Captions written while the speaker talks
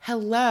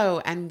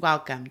Hello, and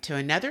welcome to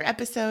another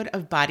episode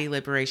of Body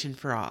Liberation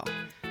for All.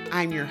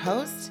 I'm your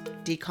host,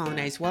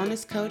 decolonized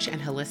wellness coach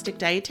and holistic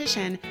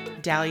dietitian,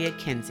 Dahlia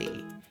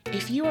Kinsey.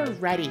 If you are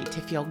ready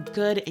to feel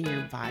good in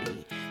your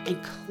body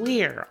and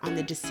clear on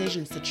the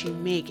decisions that you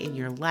make in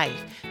your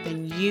life,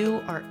 then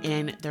you are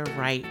in the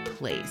right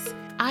place.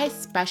 I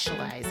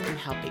specialize in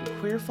helping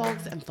queer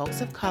folks and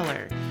folks of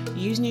color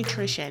use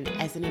nutrition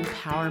as an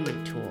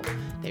empowerment tool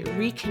that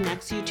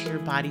reconnects you to your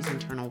body's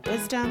internal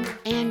wisdom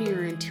and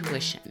your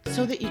intuition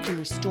so that you can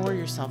restore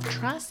your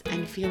self-trust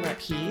and feel at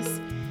peace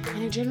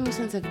and a general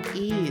sense of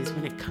ease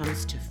when it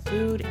comes to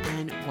food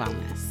and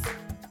wellness.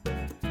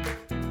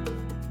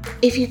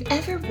 If you've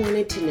ever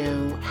wanted to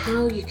know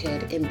how you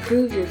could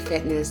improve your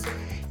fitness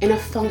in a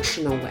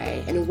functional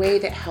way, in a way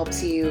that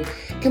helps you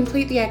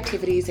complete the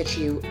activities that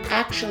you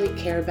actually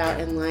care about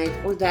in life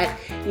or that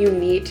you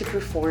need to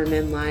perform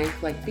in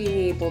life, like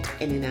being able to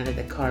get in and out of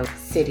the car,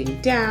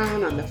 sitting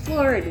down on the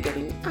floor and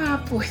getting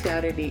up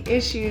without any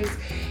issues.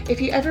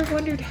 If you ever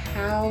wondered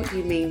how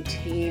you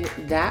maintain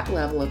that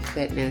level of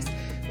fitness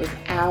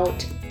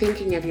without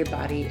thinking of your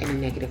body in a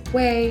negative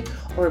way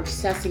or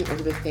obsessing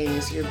over the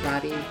things your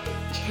body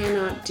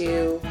cannot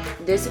do,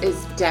 this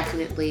is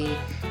definitely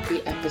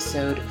the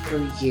episode for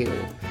you.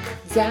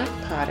 Zach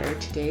Potter,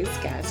 today's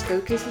guest,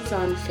 focuses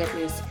on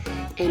fitness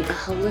in a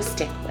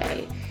holistic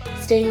way,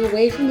 staying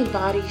away from the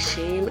body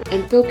shame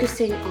and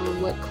focusing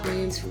on what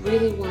clients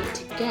really want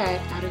to get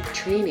out of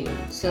training.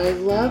 So I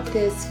love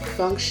this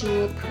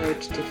functional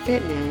approach to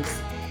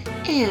fitness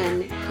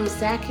and how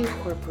Zach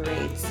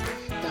incorporates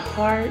the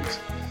heart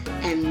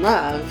and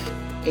love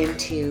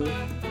into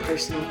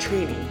personal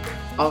training.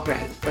 All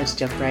right, let's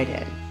jump right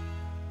in.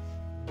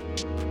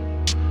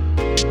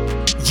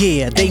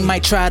 Yeah, they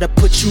might try to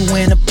put you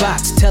in a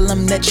box. Tell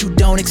them that you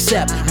don't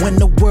accept. When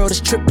the world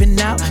is tripping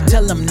out,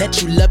 tell them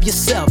that you love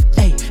yourself.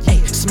 Hey,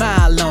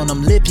 smile on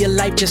them. Live your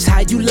life just how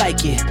you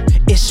like it.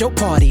 It's your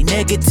party.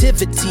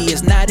 Negativity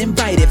is not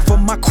invited. For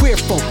my queer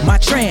folk, my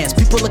trans,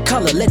 people of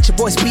color, let your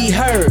voice be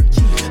heard.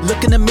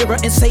 Look in the mirror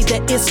and say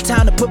that it's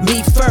time to put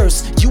me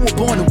first. You were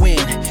born to win.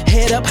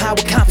 Head up high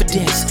with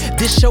confidence.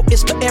 This show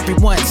is for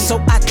everyone,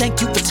 so I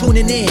thank you for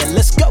tuning in.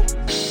 Let's go.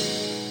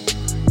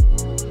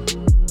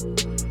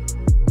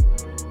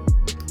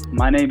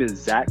 My name is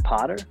Zach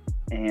Potter,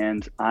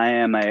 and I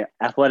am an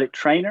athletic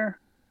trainer,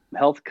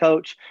 health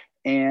coach,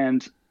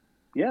 and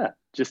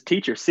just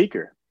teacher,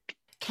 seeker.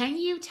 Can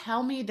you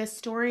tell me the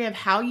story of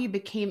how you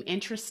became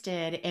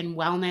interested in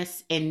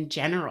wellness in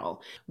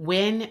general?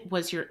 When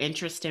was your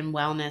interest in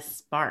wellness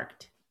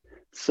sparked?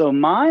 So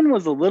mine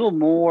was a little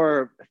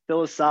more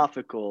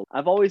philosophical.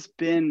 I've always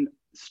been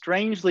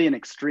strangely an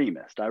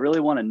extremist. I really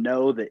want to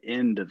know the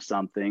end of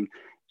something.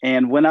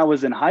 And when I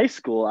was in high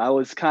school, I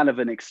was kind of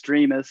an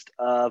extremist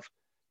of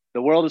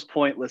the world is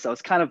pointless. I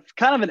was kind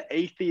of an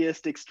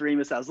atheist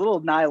extremist. I was a little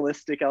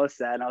nihilistic. I was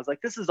sad. And I was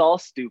like, this is all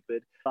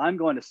stupid. I'm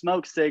going to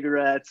smoke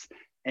cigarettes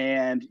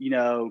and,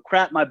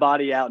 crap my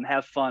body out and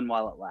have fun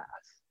while it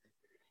lasts.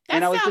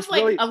 That sounds just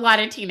like a lot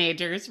of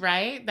teenagers,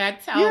 right?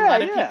 That's how a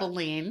lot of people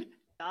lean.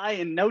 Die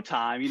in no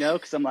time,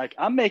 because I'm like,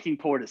 I'm making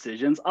poor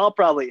decisions. I'll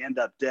probably end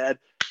up dead.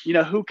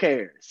 Who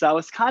cares? So I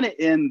was kind of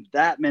in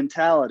that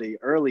mentality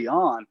early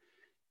on.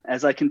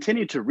 As I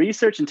continued to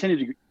research,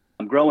 continued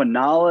to grow in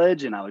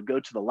knowledge, and I would go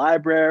to the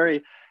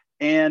library,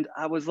 and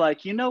I was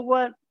like, you know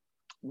what?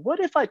 What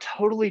if I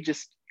totally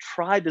just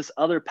tried this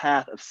other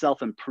path of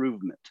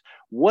self-improvement?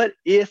 What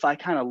if I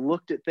kind of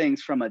looked at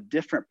things from a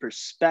different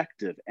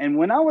perspective? And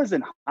when I was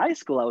in high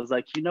school, I was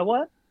like, you know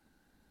what?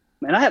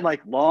 And I had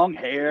like long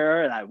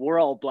hair and I wore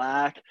all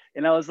black.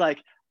 And I was like,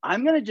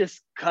 I'm going to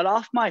just cut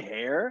off my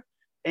hair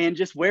and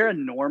just wear a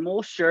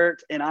normal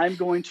shirt. And I'm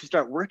going to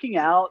start working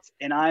out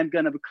and I'm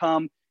going to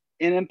become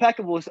in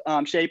impeccable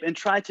shape and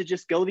try to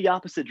just go the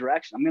opposite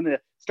direction. I'm going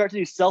to start to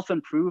do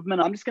self-improvement.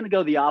 I'm just going to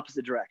go the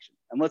opposite direction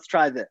and let's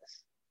try this.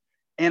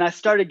 And I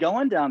started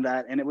going down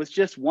that, and it was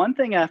just one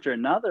thing after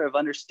another of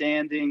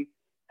understanding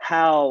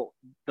how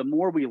the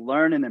more we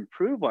learn and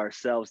improve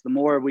ourselves, the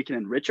more we can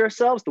enrich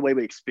ourselves, the way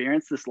we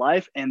experience this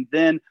life, and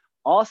then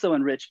also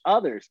enrich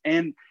others.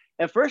 And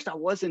at first I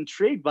was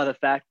intrigued by the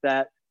fact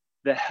that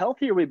the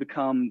healthier we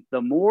become,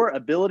 the more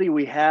ability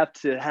we have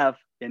to have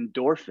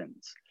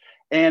endorphins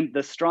and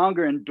the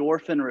stronger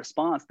endorphin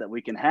response that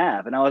we can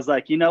have. And I was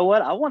like, you know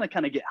what? I want to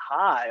kind of get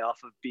high off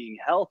of being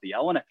healthy. I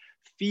want to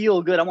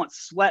feel good. I want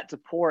sweat to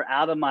pour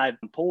out of my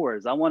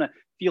pores. I want to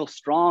feel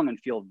strong and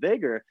feel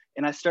vigor.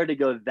 And I started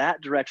to go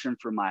that direction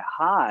for my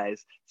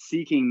highs,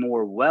 seeking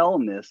more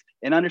wellness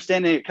and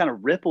understanding it kind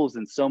of ripples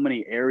in so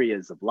many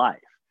areas of life.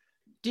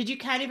 Did you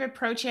kind of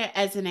approach it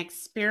as an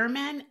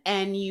experiment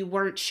and you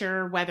weren't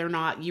sure whether or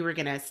not you were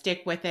going to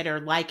stick with it or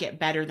like it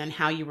better than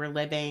how you were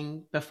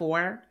living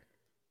before?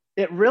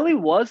 It really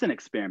was an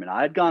experiment.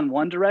 I had gone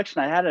one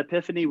direction. I had an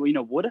epiphany,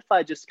 what if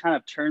I just kind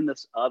of turn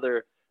this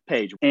other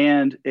page?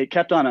 And it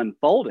kept on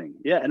unfolding.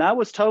 Yeah. And I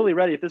was totally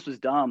ready. If this was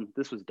dumb,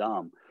 this was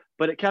dumb.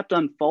 but it kept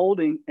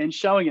unfolding and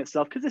showing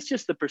itself because it's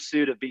just the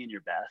pursuit of being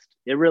your best.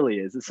 It really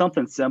is. It's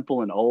something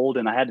simple and old,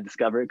 and I had to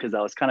discover it because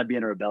I was kind of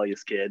being a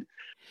rebellious kid.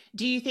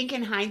 Do you think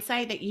in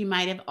hindsight that you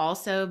might have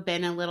also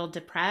been a little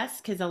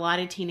depressed? Because a lot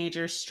of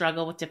teenagers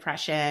struggle with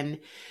depression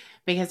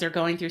because they're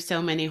going through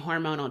so many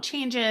hormonal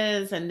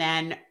changes. And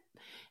then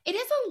it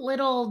is a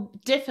little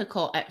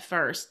difficult at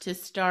first to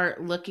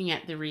start looking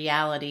at the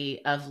reality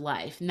of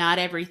life. Not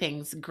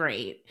everything's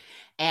great.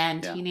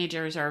 And Yeah.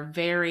 teenagers are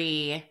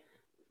very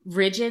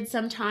rigid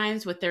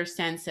sometimes with their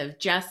sense of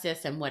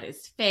justice and what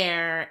is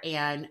fair.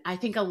 And I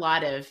think a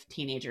lot of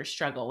teenagers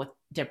struggle with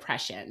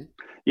depression.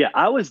 Yeah,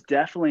 I was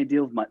definitely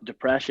dealing with my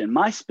depression.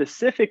 My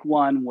specific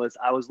one was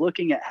I was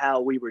looking at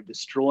how we were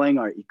destroying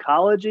our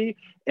ecology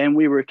and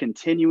we were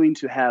continuing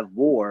to have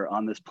war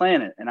on this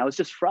planet. And I was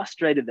just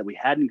frustrated that we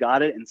hadn't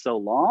got it in so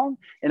long.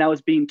 And I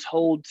was being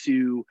told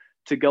to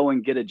go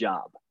and get a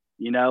job,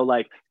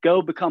 like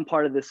go become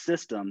part of this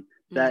system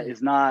that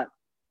is not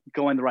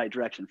going the right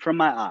direction from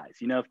my eyes.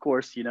 Of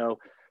course,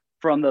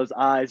 from those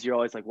eyes, you're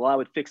always like, well, I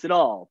would fix it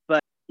all. But,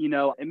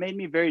 it made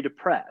me very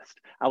depressed.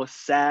 I was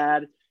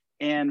sad.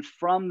 And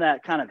from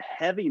that kind of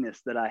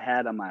heaviness that I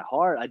had on my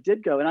heart, I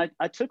did go and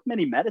I took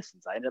many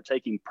medicines. I ended up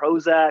taking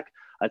Prozac,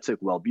 I took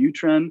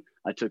Wellbutrin,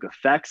 I took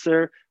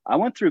Effexor. I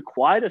went through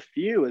quite a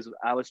few as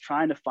I was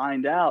trying to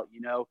find out,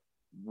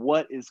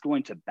 what is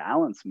going to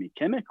balance me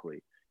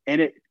chemically.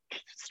 And it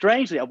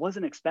strangely, I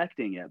wasn't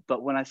expecting it.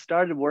 But when I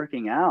started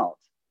working out,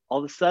 all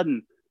of a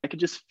sudden, I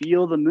could just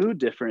feel the mood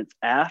difference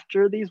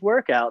after these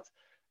workouts.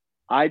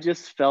 I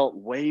just felt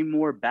way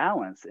more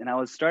balanced. And I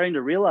was starting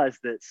to realize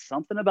that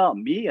something about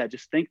me, I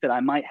just think that I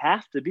might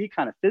have to be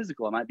kind of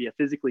physical. I might be a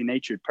physically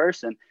natured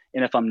person.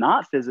 And if I'm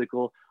not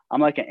physical,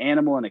 I'm like an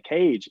animal in a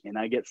cage and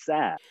I get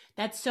sad.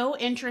 That's so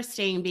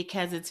interesting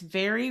because it's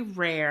very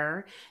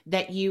rare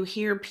that you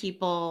hear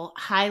people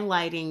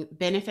highlighting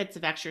benefits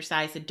of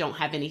exercise that don't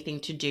have anything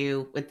to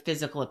do with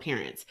physical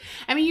appearance.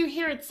 I mean, you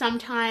hear it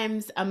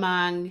sometimes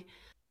among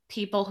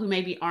people who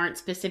maybe aren't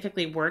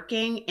specifically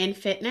working in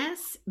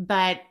fitness,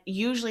 but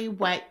usually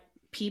what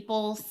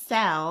people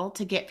sell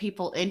to get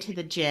people into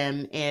the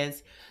gym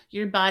is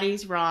your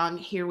body's wrong,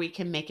 here we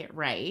can make it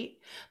right.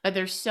 But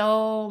there's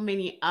so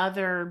many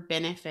other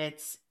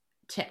benefits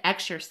to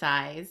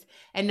exercise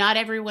and not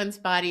everyone's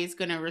body is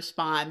going to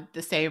respond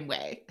the same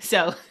way.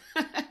 So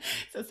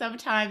so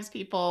sometimes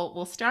people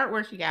will start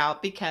working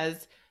out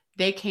because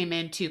they came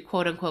in to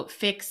quote unquote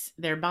fix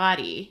their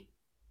body.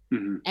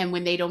 Mm-hmm. And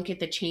when they don't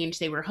get the change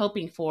they were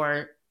hoping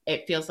for,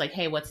 it feels like,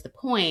 hey, what's the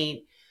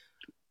point?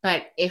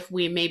 But if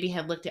we maybe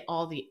had looked at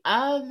all the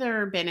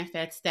other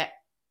benefits that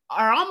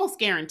are almost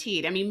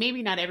guaranteed, I mean,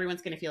 maybe not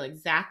everyone's going to feel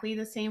exactly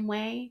the same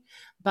way,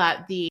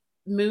 but the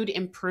mood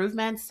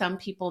improvements, some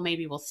people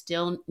maybe will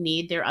still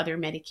need their other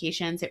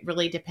medications. It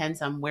really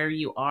depends on where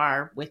you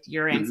are with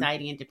your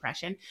anxiety and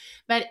depression.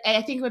 But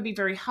I think it would be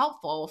very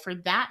helpful for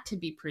that to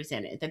be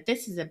presented, that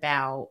this is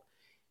about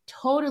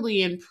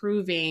totally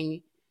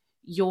improving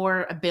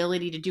your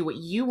ability to do what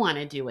you want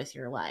to do with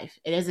your life.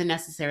 It isn't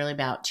necessarily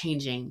about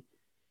changing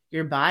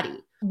your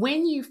body.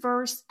 When you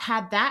first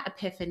had that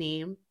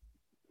epiphany,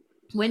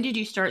 when did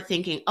you start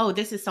thinking, oh,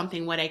 this is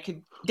something I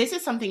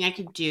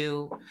could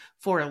do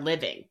for a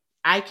living.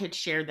 I could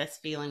share this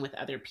feeling with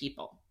other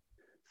people.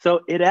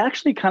 So it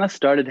actually kind of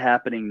started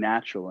happening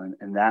natural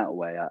in that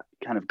way,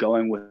 kind of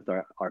going with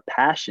our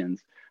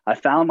passions. I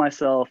found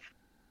myself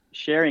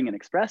sharing and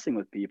expressing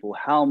with people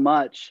how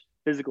much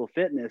physical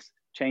fitness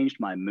changed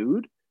my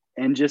mood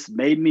and just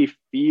made me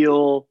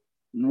feel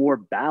more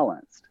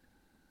balanced.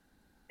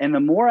 And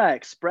the more I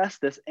express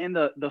this and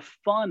the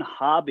fun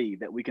hobby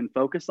that we can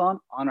focus on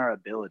our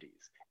abilities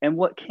and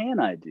what can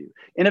I do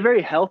in a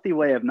very healthy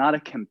way of not a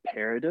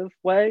comparative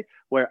way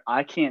where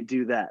I can't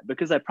do that.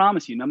 Because I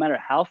promise you, no matter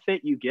how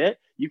fit you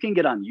can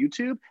get on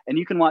YouTube and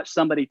you can watch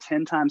somebody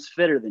 10 times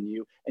fitter than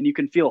you and you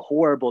can feel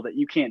horrible that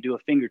you can't do a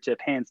fingertip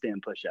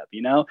handstand push-up,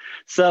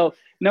 So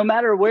no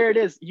matter where it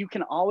is, you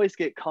can always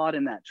get caught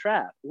in that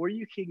trap, or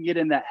you can get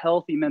in that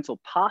healthy mental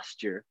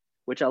posture,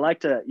 which I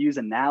like to use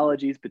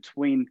analogies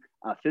between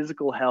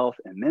physical health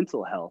and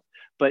mental health,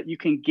 but you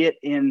can get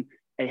in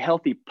a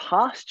healthy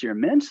posture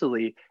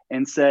mentally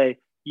and say,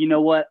 you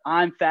know what,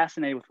 I'm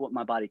fascinated with what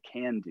my body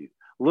can do.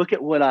 Look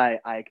at what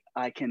I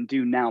can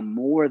do now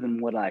more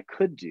than what I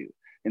could do,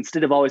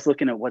 instead of always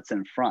looking at what's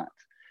in front.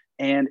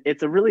 And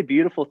it's a really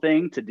beautiful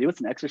thing to do.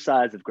 It's an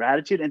exercise of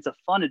gratitude. And it's a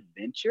fun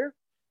adventure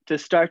to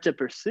start to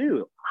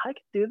pursue. I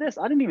could do this.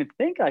 I didn't even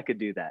think I could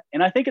do that.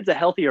 And I think it's a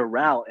healthier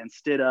route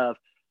instead of,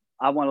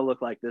 I want to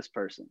look like this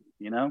person,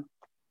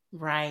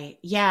 Right.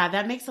 Yeah,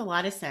 that makes a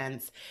lot of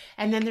sense.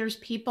 And then there's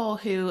people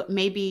who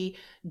maybe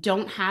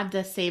don't have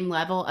the same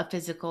level of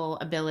physical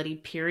ability,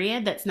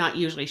 period. That's not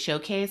usually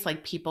showcased,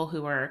 like people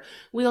who are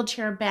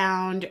wheelchair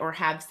bound or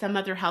have some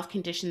other health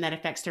condition that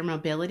affects their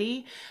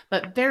mobility.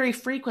 But very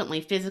frequently,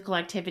 physical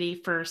activity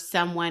for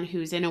someone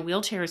who's in a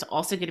wheelchair is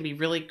also going to be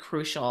really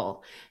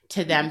crucial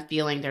to them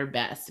feeling their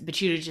best. But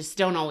you just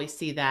don't always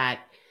see that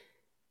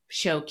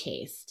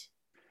showcased.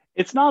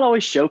 It's not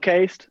always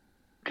showcased.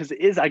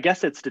 because I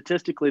guess it's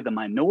statistically the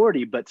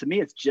minority, but to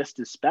me, it's just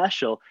as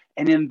special.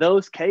 And in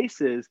those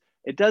cases,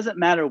 it doesn't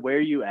matter where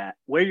you're at,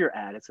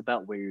 it's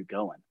about where you're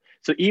going.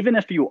 So even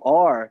if you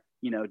are,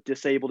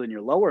 disabled in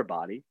your lower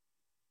body,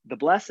 the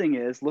blessing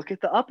is look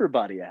at the upper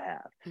body I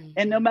have. Mm-hmm.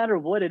 And no matter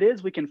what it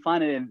is, we can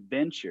find an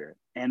adventure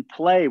and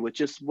play with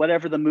just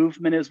whatever the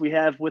movement is we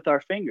have with our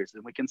fingers,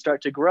 and we can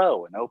start to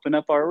grow and open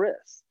up our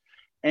wrists.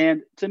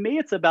 And to me,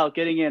 it's about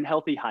getting in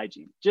healthy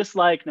hygiene. Just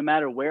like no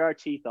matter where our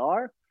teeth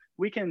are,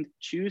 we can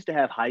choose to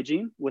have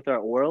hygiene with our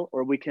oral,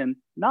 or we can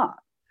not.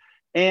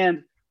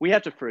 And we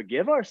have to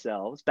forgive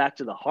ourselves, back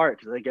to the heart,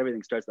 because I think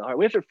everything starts at the heart.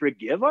 We have to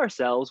forgive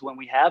ourselves when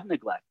we have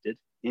neglected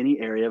any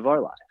area of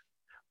our life.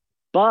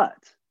 But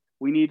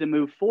we need to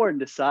move forward and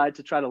decide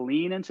to try to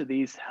lean into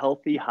these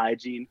healthy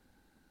hygiene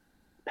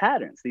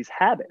patterns, these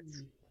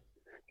habits.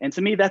 And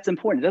to me, that's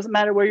important. It doesn't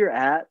matter where you're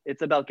at.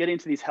 It's about getting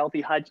to these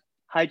healthy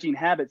hygiene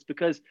habits,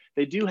 because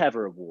they do have a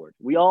reward.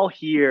 We all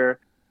hear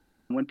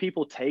when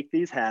people take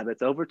these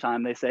habits over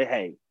time, they say,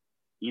 hey,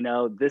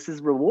 this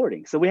is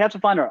rewarding. So we have to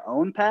find our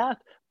own path,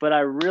 but I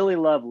really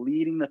love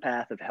leading the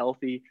path of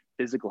healthy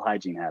physical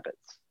hygiene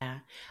habits. Yeah.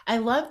 I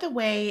love the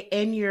way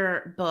in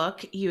your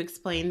book you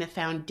explain the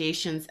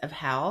foundations of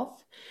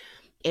health.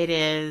 It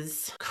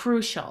is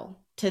crucial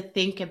to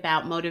think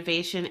about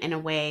motivation in a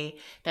way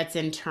that's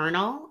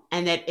internal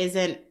and that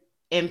isn't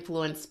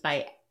influenced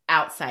by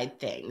outside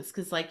things.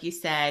 Because like you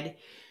said,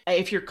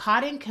 if you're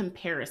caught in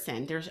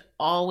comparison, there's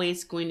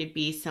always going to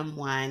be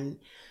someone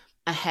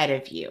ahead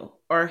of you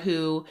or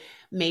who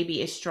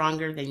maybe is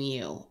stronger than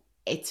you.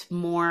 It's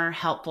more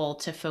helpful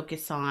to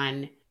focus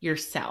on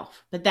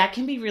yourself, but that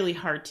can be really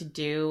hard to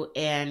do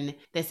in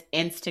this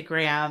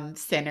Instagram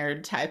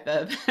centered type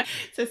of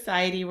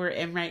society we're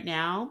in right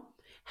now.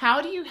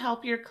 How do you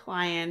help your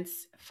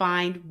clients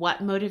find what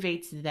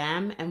motivates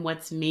them and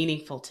what's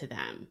meaningful to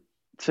them?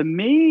 To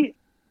me,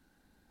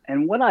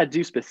 and what I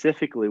do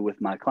specifically with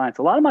my clients,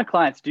 a lot of my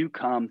clients do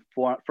come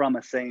from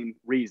a same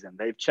reason.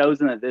 They've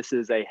chosen that this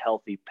is a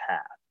healthy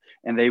path,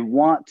 and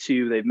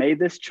they've made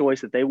this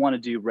choice that they want to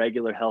do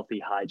regular healthy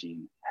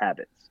hygiene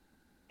habits.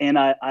 And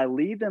I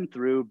lead them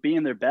through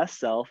being their best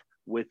self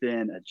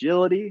within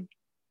agility,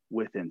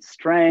 within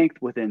strength,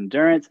 with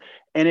endurance.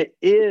 And it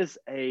is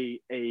a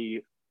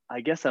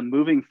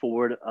moving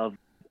forward of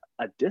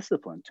a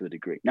discipline to a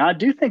degree. Now, I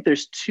do think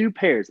there's two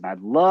pairs, and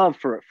I'd love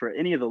for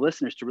any of the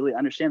listeners to really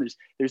understand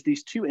there's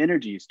these two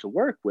energies to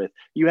work with.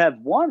 You have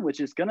one, which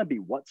is going to be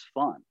what's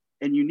fun.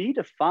 And you need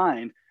to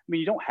find,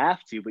 you don't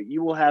have to, but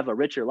you will have a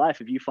richer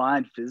life if you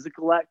find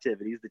physical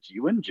activities that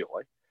you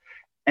enjoy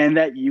and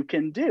that you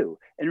can do,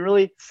 and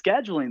really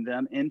scheduling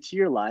them into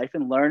your life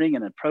and learning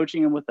and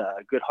approaching them with a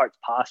good heart's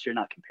posture,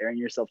 not comparing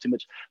yourself too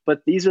much.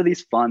 But these are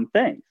these fun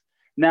things.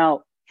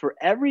 Now, for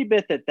every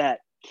bit that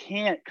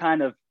can't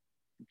kind of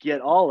get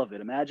all of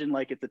it, imagine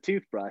like it's a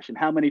toothbrush and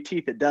how many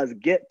teeth it does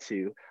get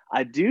to.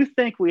 I do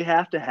think we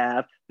have to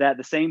have that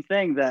the same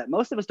thing that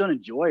most of us don't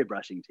enjoy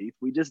brushing teeth.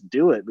 We just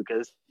do it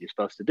because you're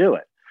supposed to do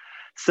it.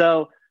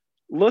 So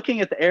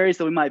looking at the areas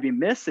that we might be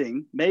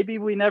missing, maybe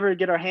we never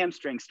get our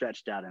hamstrings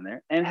stretched out in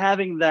there, and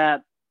having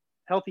that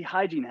healthy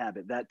hygiene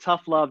habit, that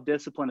tough love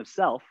discipline of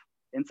self,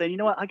 and saying, you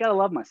know what, I got to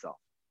love myself,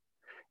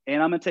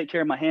 and I'm going to take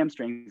care of my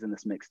hamstrings in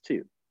this mix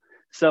too.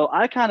 So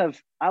I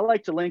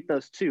like to link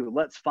those two.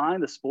 Let's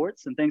find the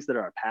sports and things that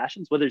are our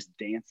passions, whether it's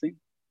dancing,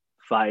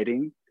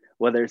 fighting,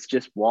 whether it's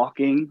just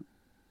walking,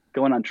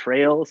 going on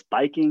trails,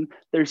 biking.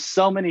 There's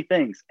so many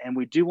things, and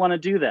we do want to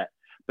do that.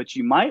 But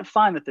you might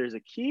find that there's a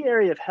key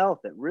area of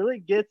health that really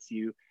gets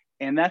you,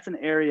 and that's an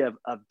area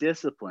of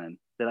discipline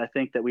that I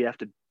think that we have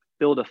to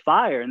build a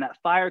fire, and that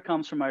fire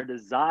comes from our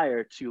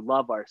desire to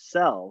love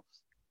ourselves.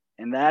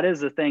 And that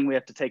is the thing we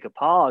have to take a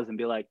pause and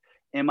be like,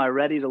 am I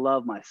ready to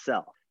love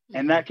myself? Mm-hmm.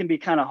 And that can be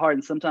kind of hard,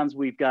 and sometimes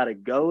we've got to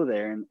go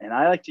there, and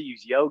I like to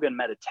use yoga and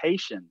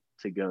meditation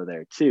to go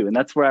there too. And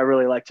that's where I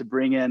really like to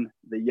bring in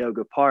the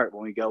yoga part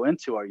when we go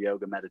into our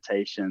yoga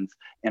meditations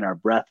and our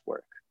breath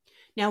work.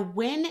 Now,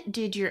 when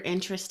did your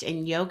interest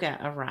in yoga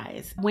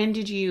arise? When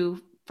did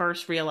you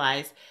first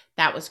realize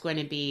that was going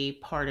to be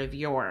part of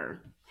your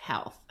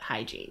health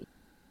hygiene?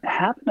 It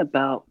happened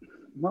about,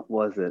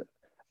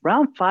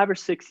 around 5 or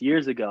 6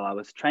 years ago. I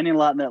was training a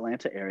lot in the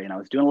Atlanta area, and I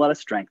was doing a lot of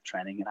strength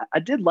training. And I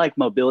did like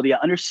mobility. I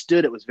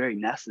understood it was very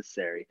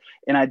necessary,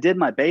 and I did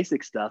my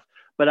basic stuff.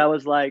 But I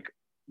was like,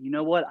 you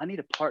know what? I need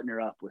to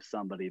partner up with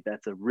somebody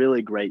that's a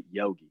really great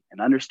yogi and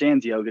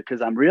understands yoga,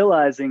 because I'm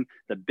realizing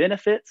the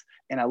benefits,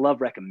 and I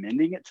love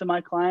recommending it to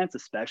my clients,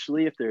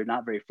 especially if they're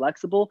not very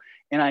flexible.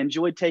 And I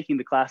enjoyed taking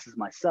the classes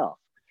myself.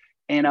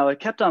 And I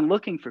kept on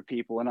looking for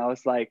people, and I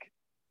was like,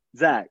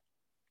 Zach,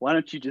 why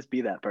don't you just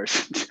be that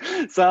person?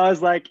 So I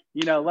was like,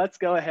 let's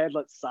go ahead,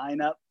 let's sign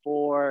up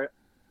for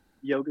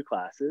yoga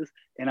classes.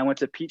 And I went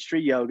to Peachtree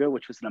Yoga,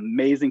 which was an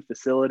amazing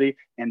facility,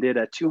 and did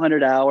a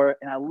 200-hour.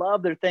 And I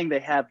love their thing. They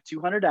have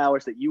 200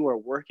 hours that you are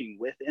working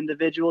with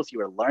individuals.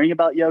 You are learning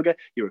about yoga.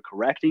 You are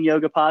correcting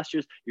yoga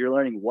postures. You're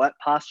learning what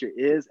posture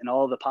is and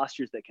all the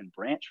postures that can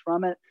branch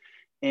from it.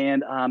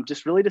 and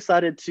just really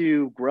decided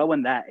to grow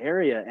in that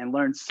area and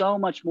learn so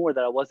much more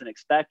that I wasn't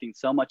expecting,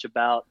 so much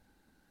about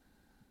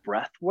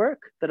breath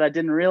work that I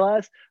didn't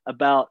realize,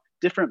 about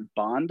different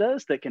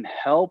bandhas that can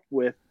help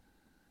with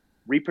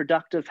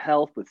reproductive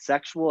health, with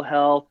sexual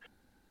health,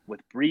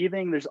 with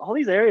breathing. There's all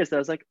these areas that I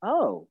was like,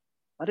 oh,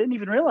 I didn't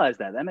even realize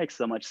that. That makes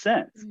so much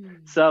sense.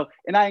 So,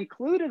 and I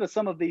included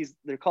some of these,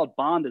 they're called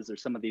bandhas, or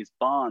some of these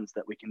bonds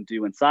that we can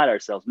do inside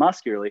ourselves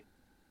muscularly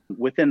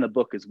within the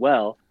book as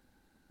well.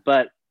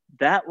 But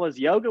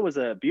yoga was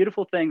a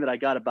beautiful thing that I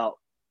got about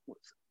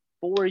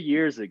 4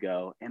 years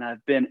ago, and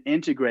I've been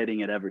integrating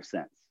it ever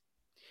since.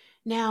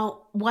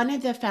 Now, one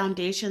of the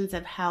foundations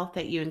of health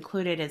that you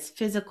included is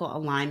physical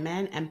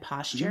alignment and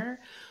posture.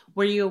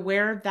 Were you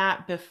aware of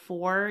that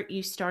before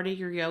you started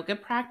your yoga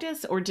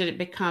practice, or did it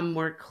become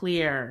more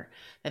clear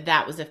that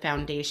that was a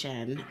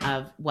foundation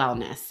of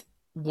wellness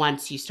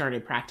once you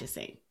started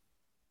practicing?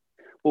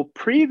 Well,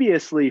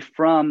 previously,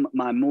 from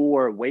my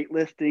more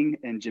weightlifting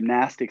and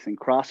gymnastics and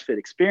CrossFit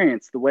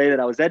experience, the way that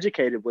I was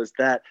educated was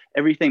that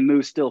everything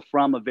moves still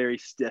from a very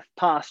stiff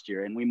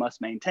posture, and we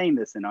must maintain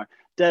this in our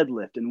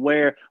deadlift. And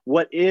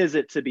what is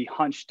it to be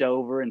hunched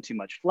over and too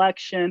much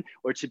flexion,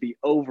 or to be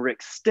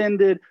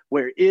overextended?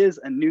 Where is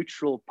a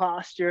neutral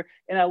posture?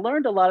 And I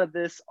learned a lot of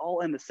this all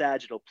in the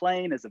sagittal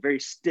plane as a very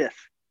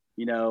stiff,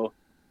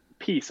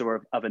 piece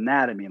of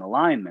anatomy and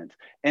alignment.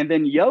 And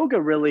then yoga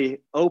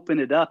really opened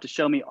it up to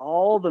show me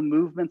all the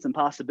movements and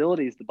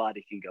possibilities the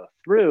body can go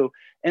through.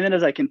 And then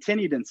as I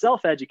continued in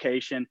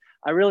self-education,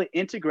 I really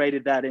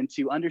integrated that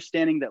into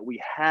understanding that we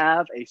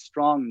have a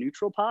strong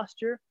neutral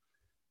posture,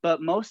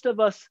 but most of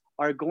us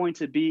are going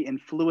to be in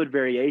fluid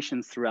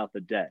variations throughout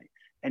the day.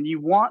 And you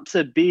want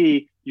to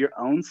be your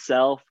own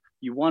self.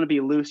 You want to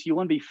be loose. You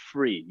want to be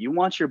free. You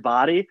want your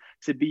body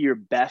to be your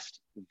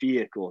best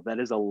vehicle that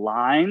is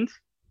aligned,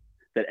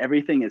 that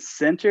everything is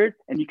centered,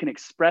 and you can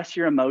express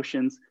your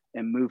emotions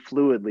and move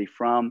fluidly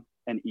from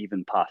an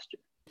even posture.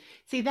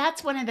 See,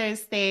 that's one of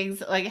those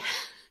things, like,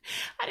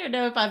 I don't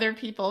know if other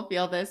people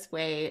feel this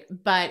way,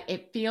 but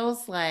it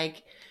feels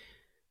like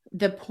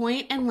the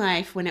point in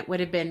life when it would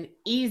have been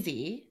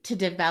easy to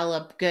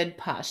develop good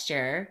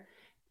posture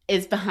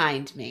is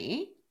behind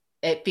me.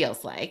 It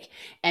feels like.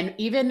 And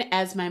even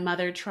as my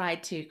mother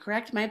tried to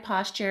correct my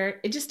posture,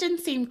 it just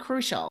didn't seem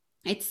crucial.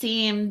 It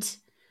seemed,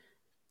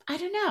 I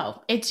don't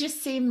know. It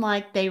just seemed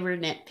like they were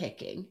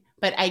nitpicking.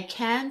 But I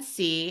can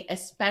see,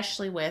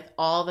 especially with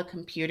all the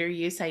computer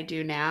use I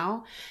do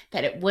now,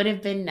 that it would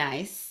have been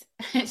nice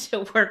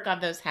to work on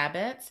those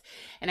habits.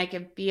 And I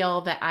can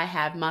feel that I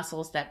have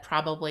muscles that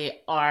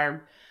probably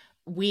are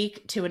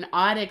weak to an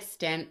odd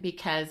extent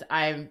because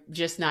I'm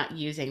just not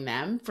using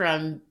them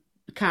from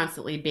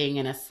constantly being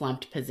in a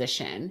slumped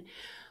position.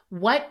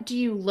 What do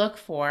you look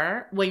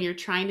for when you're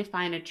trying to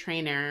find a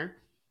trainer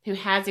who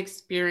has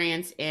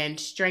experience in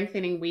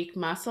strengthening weak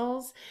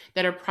muscles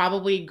that are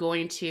probably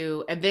going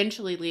to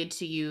eventually lead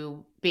to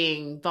you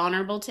being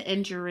vulnerable to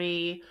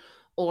injury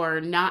or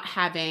not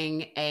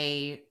having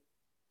a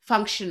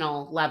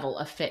functional level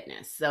of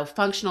fitness? So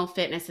functional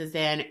fitness is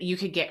in you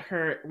could get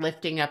hurt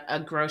lifting up a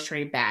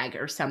grocery bag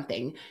or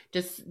something.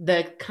 Just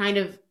the kind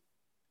of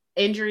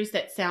injuries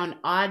that sound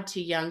odd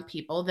to young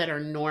people that are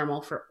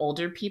normal for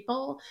older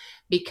people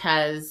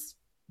because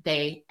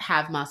they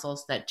have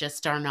muscles that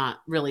just are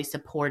not really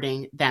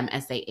supporting them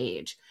as they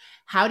age.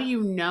 How do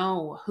you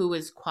know who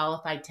is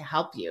qualified to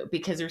help you?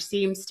 Because there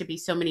seems to be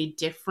so many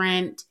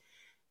different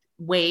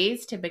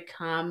ways to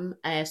become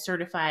a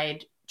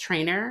certified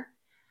trainer.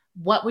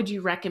 What would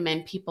you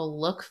recommend people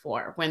look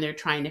for when they're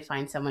trying to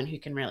find someone who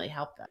can really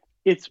help them?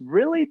 It's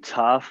really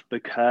tough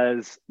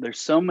because there's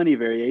so many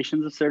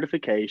variations of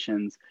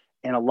certifications,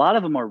 and a lot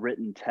of them are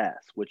written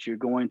tests, which you're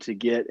going to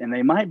get, and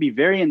they might be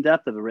very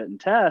in-depth of a written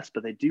test,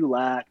 but they do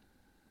lack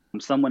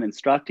someone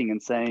instructing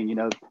and saying,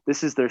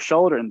 this is their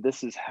shoulder and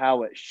this is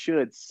how it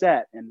should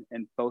set, and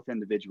both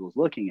individuals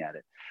looking at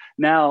it.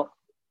 Now,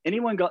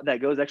 anyone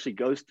that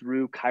goes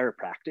through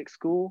chiropractic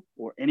school,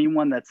 or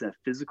anyone that's a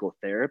physical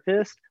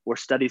therapist or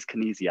studies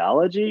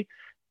kinesiology,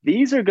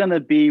 these are going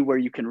to be where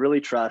you can really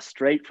trust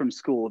straight from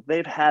school.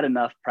 They've had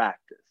enough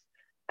practice.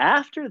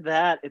 After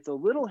that, it's a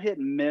little hit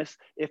and miss.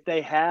 If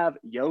they have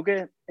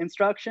yoga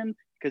instruction,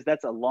 because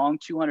that's a long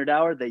 200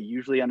 hour, they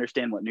usually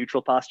understand what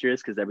neutral posture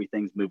is because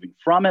everything's moving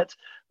from it.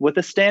 With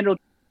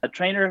a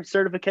trainer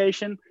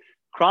certification,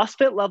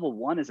 CrossFit level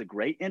 1 is a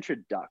great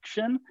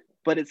introduction,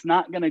 but it's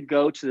not going to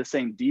go to the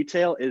same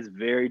detail. It's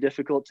very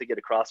difficult to get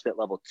a CrossFit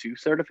level 2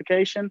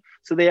 certification.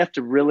 So they have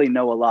to really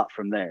know a lot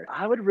from there.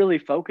 I would really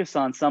focus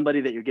on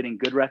somebody that you're getting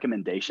good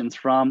recommendations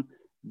from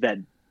that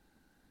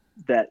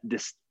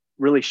just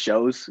really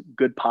shows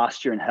good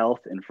posture and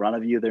health in front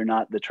of you. They're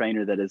not the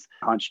trainer that is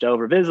hunched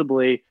over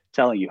visibly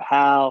telling you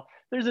how.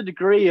 There's a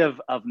degree of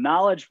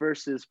knowledge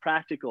versus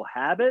practical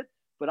habit,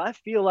 but I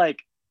feel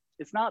like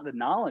it's not the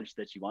knowledge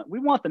that you want. We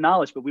want the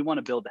knowledge, but we want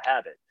to build the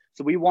habit.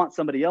 So we want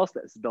somebody else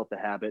that's built the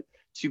habit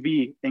to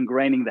be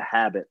ingraining the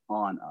habit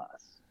on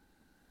us.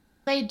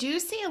 I do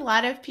see a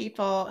lot of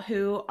people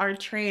who are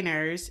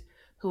trainers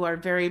who are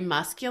very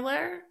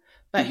muscular,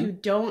 but Hmm. who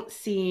don't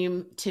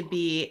seem to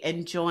be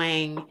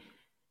enjoying,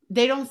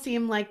 they don't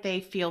seem like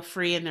they feel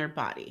free in their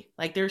body.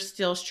 Like they're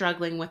still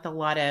struggling with a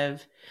lot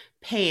of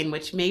pain,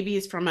 which maybe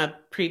is from a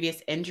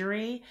previous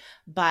injury.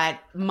 But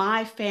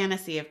my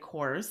fantasy, of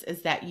course,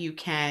 is that you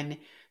can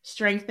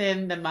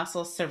strengthen the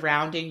muscles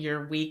surrounding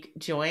your weak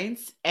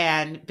joints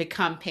and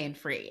become pain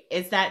free.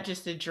 Is that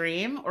just a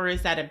dream or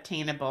is that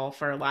obtainable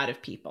for a lot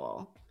of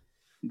people?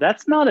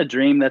 That's not a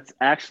dream. That's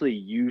actually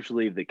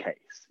usually the case.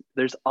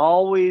 There's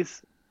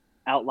always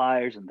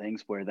outliers and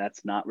things where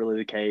that's not really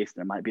the case.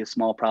 There might be a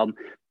small problem.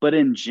 But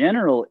in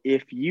general,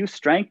 if you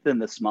strengthen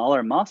the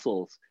smaller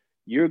muscles,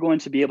 you're going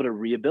to be able to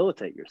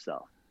rehabilitate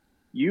yourself.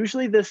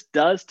 Usually, this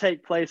does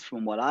take place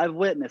from what I've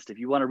witnessed. If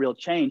you want a real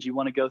change, you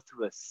want to go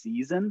through a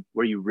season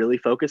where you really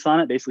focus on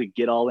it, basically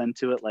get all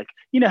into it. Like,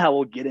 you know how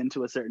we'll get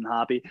into a certain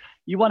hobby.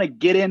 You want to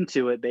get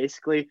into it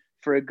basically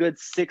for a good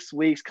 6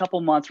 weeks,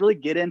 couple months, really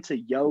get into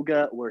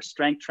yoga or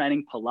strength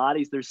training,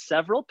 Pilates. There's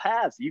several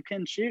paths you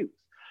can choose,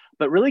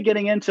 but really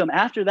getting into them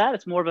after that,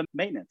 it's more of a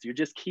maintenance. You're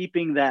just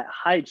keeping that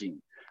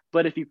hygiene.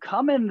 But if you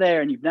come in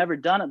there and you've never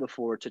done it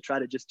before to try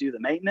to just do the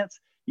maintenance,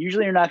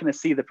 usually you're not going to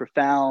see the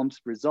profound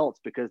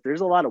results because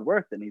there's a lot of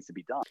work that needs to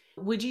be done.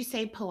 Would you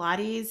say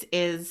Pilates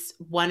is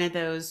one of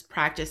those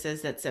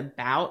practices that's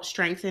about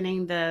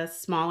strengthening the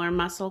smaller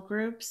muscle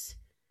groups?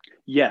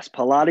 Yes,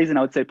 Pilates, and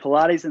I would say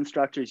Pilates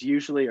instructors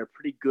usually are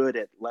pretty good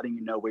at letting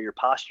you know where your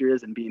posture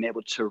is and being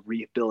able to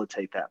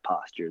rehabilitate that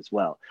posture as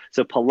well.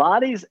 So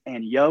Pilates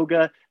and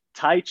yoga,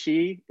 Tai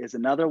Chi is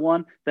another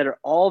one that are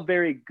all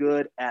very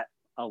good at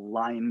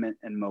alignment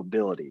and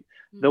mobility.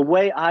 The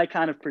way I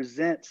kind of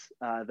present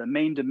the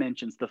main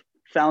dimensions, the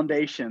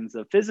foundations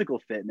of physical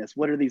fitness,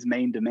 what are these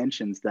main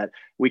dimensions that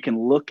we can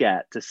look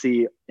at to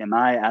see, am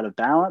I out of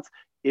balance?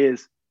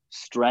 Is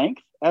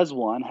strength as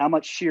one, how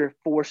much sheer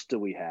force do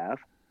we have?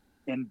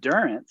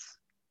 Endurance,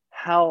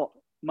 how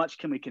much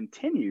can we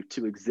continue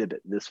to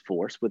exhibit this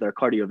force with our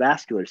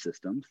cardiovascular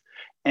systems?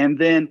 And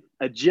then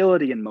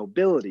agility and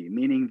mobility,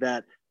 meaning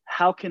that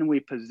how can we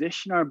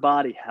position our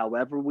body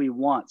however we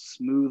want,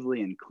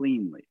 smoothly and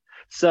cleanly?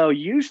 So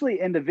usually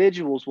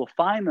individuals will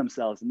find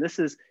themselves, and this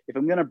is, if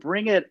I'm going to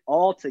bring it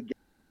all together,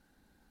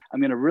 I'm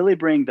going to really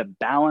bring the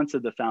balance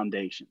of the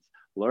foundations.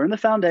 Learn the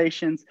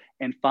foundations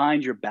and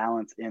find your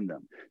balance in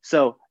them.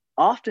 So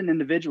often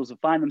individuals will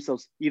find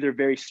themselves either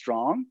very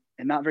strong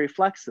and not very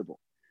flexible.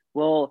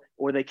 Well,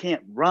 or they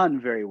can't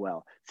run very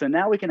well. So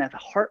now we can have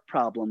heart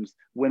problems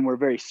when we're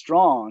very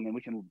strong and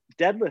we can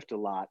deadlift a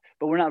lot,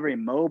 but we're not very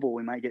mobile.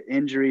 We might get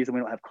injuries and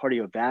we don't have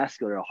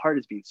cardiovascular. Our heart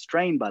is being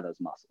strained by those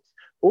muscles.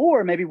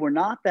 Or maybe we're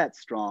not that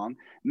strong.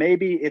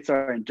 Maybe it's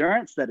our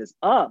endurance that is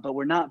up, but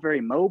we're not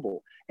very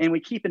mobile. And we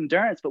keep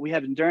endurance, but we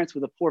have endurance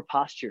with a poor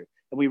posture.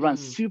 And we run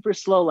super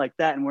slow like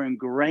that, and we're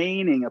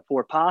ingraining a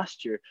poor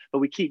posture, but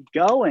we keep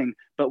going,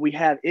 but we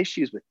have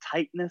issues with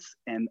tightness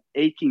and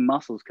aching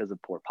muscles because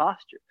of poor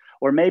posture.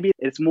 Or maybe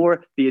it's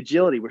more the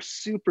agility. We're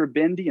super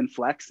bendy and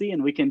flexy,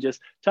 and we can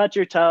just touch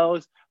your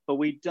toes, but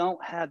we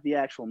don't have the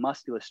actual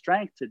muscular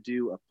strength to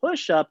do a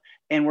push-up,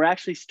 and we're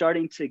actually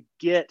starting to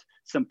get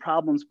some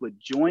problems with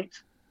joint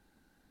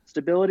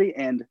stability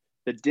and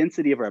the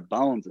density of our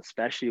bones,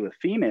 especially with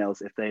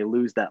females, if they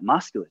lose that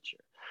musculature.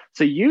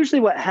 So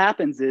usually what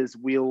happens is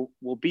we'll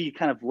be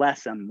kind of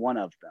less on one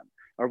of them,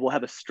 or we'll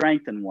have a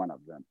strength in one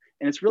of them.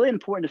 And it's really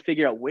important to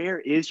figure out, where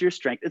is your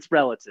strength? It's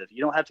relative.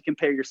 You don't have to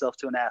compare yourself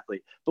to an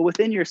athlete, but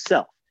within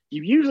yourself,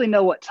 you usually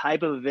know what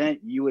type of event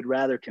you would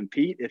rather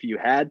compete if you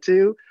had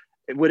to.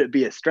 Would it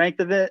be a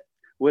strength event?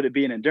 Would it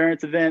be an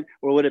endurance event?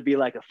 Or would it be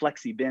like a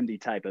flexi bendy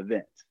type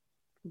event?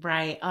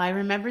 Right. Oh, I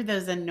remember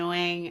those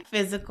annoying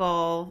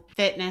physical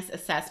fitness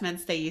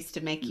assessments they used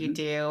to make you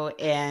do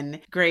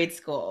in grade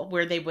school,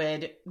 where they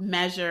would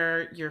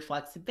measure your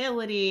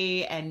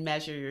flexibility and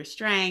measure your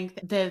strength.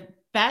 The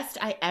best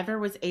I ever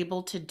was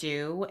able to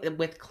do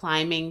with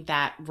climbing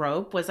that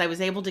rope was I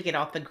was able to get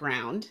off the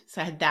ground.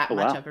 So I had that Oh,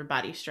 much wow. upper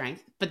body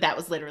strength, but that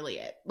was literally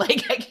it.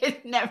 Like I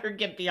could never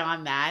get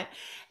beyond that.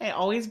 It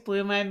always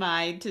blew my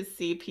mind to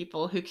see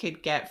people who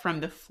could get from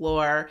the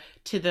floor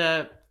to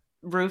the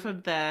roof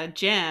of the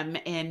gym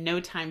in no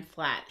time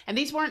flat. And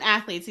these weren't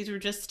athletes, these were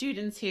just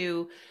students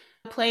who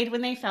played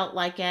when they felt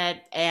like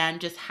it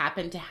and just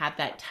happened to have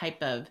that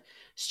type of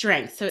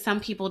strength. So some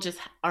people just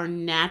are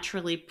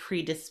naturally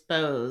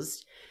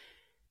predisposed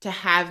to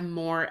have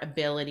more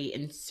ability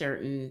in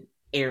certain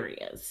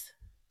areas.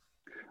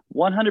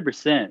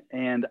 100%.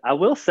 And I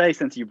will say,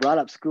 since you brought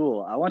up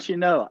school, I want you to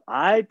know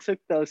I took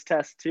those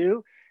tests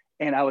too.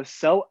 And I was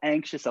so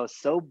anxious. I was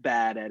so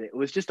bad at it. It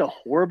was just a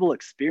horrible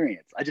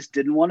experience. I just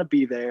didn't want to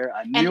be there.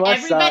 I And knew I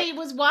sucked. everybody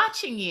was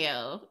watching you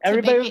to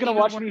Everybody make was it going to even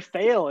watch worse. me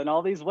fail in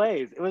all these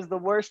ways. It was the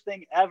worst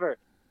thing ever.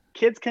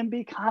 Kids can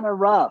be kind of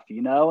rough,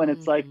 you know? And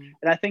it's like,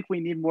 and I think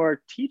we need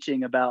more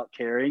teaching about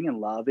caring and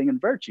loving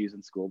and virtues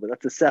in school, but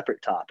that's a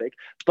separate topic.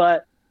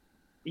 But,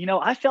 you know,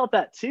 I felt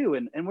that too.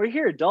 And we're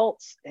here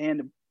adults,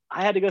 and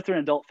I had to go through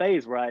an adult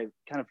phase where I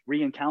kind of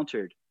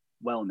re-encountered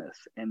wellness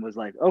and was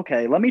like,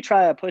 okay, let me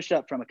try a push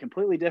up from a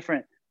completely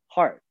different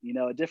heart, you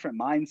know, a different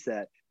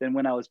mindset than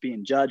when I was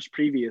being judged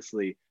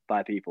previously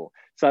by people.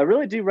 So I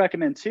really do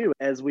recommend too,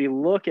 as we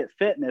look at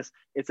fitness,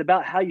 it's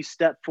about how you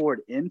step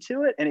forward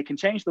into it, and it can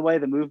change the way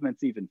the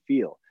movements even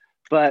feel.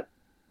 But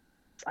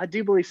I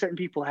do believe certain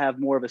people have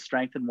more of a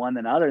strength in one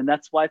than other. And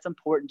that's why it's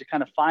important to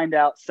kind of find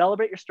out,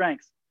 celebrate your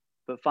strengths,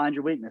 but find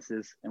your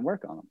weaknesses and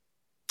work on them.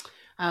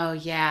 Oh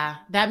yeah,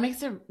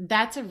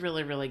 that's a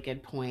really, really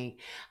good point.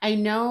 I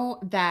know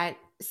that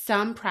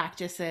some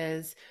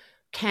practices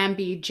can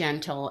be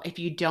gentle if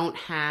you don't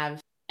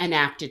have an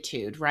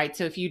aptitude, right?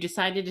 So if you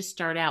decided to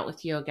start out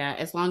with yoga,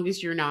 as long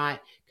as you're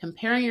not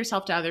comparing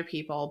yourself to other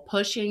people,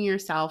 pushing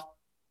yourself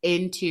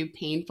into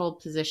painful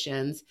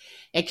positions,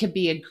 it could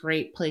be a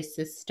great place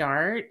to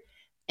start.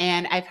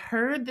 And I've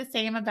heard the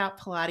same about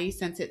Pilates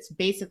since it's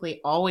basically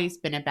always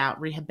been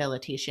about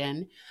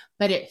rehabilitation,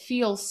 but it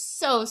feels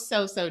so,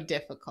 so, so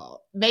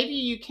difficult. Maybe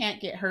you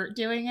can't get hurt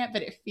doing it,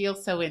 but it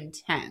feels so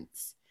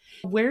intense.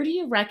 Where do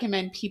you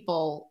recommend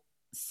people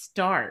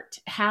start?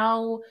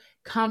 How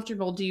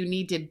comfortable do you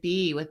need to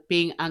be with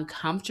being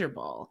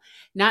uncomfortable?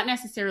 Not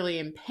necessarily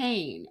in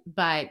pain,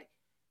 but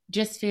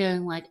just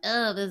feeling like,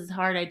 oh, this is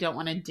hard. I don't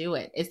want to do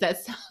it. Is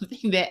that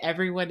something that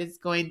everyone is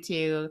going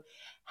to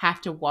have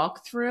to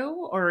walk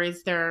through? Or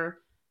is there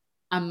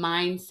a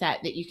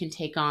mindset that you can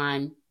take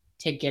on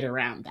to get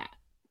around that?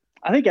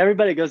 I think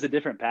everybody goes a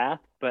different path,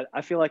 but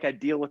I feel like I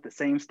deal with the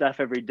same stuff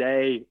every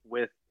day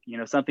with,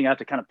 something I have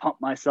to kind of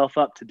pump myself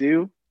up to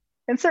do.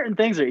 And certain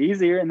things are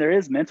easier and there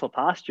is mental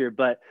posture,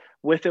 but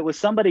with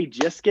somebody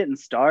just getting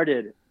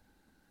started,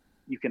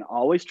 you can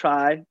always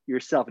try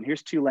yourself. And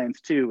here's two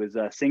lanes too, is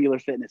singular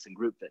fitness and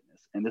group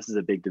fitness. And this is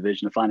a big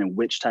division of finding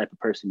which type of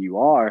person you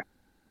are.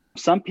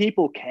 Some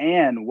people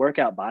can work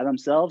out by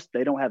themselves.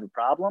 They don't have a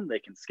problem. They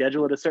can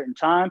schedule at a certain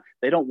time.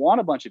 They don't want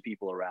a bunch of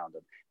people around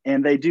them.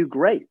 And they do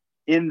great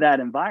in that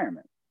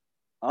environment.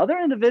 Other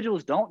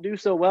individuals don't do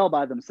so well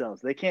by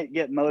themselves. They can't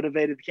get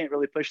motivated. They can't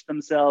really push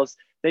themselves.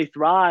 They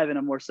thrive in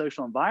a more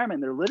social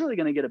environment. They're literally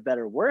going to get a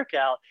better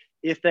workout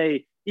if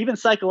they, even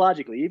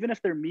psychologically, even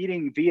if they're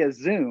meeting via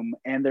Zoom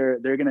and they're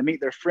going to meet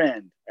their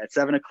friend at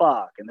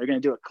 7:00 and they're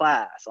going to do a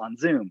class on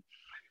Zoom,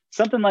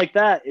 something like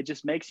that. It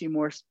just makes you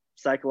more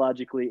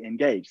psychologically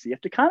engaged. So you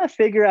have to kind of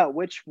figure out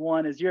which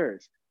one is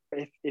yours.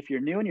 If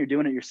you're new and you're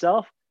doing it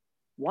yourself,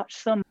 watch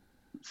some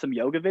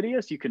yoga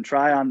videos. You can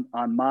try on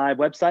my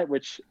website,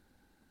 which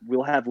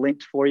we'll have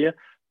linked for you.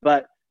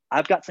 But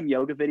I've got some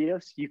yoga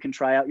videos you can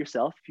try out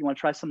yourself. If you want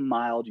to try some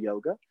mild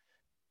yoga,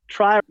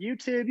 try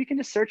YouTube. You can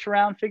just search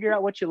around, figure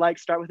out what you like.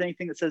 Start with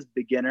anything that says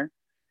beginner.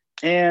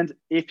 And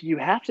if you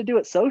have to do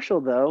it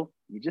social, though,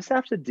 you just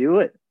have to do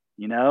it.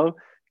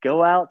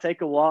 Go out,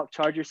 take a walk,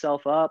 charge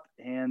yourself up,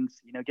 and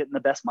get in the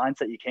best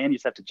mindset you can. You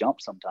just have to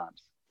jump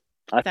sometimes.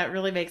 That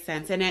really makes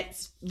sense. And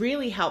it's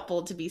really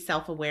helpful to be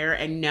self-aware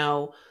and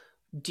know,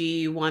 do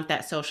you want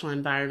that social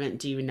environment?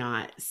 Do you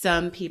not?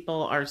 Some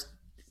people are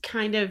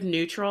kind of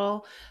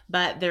neutral,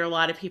 but there are a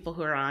lot of people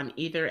who are on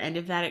either end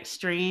of that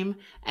extreme,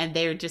 and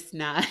they're just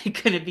not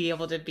going to be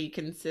able to be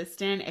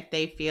consistent if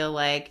they feel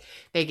like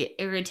they get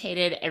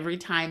irritated every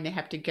time they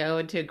have to go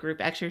into a group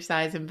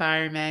exercise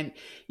environment.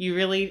 You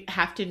really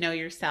have to know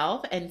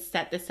yourself and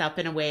set this up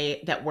in a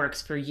way that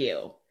works for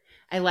you.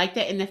 I like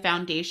that in the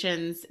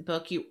Foundations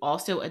book, you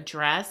also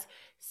address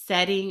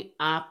setting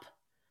up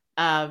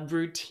a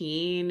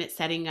routine,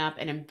 setting up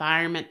an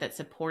environment that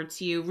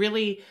supports you,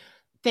 really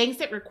things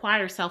that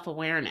require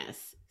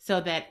self-awareness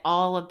so that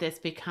all of this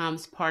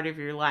becomes part of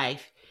your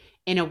life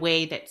in a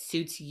way that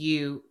suits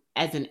you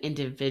as an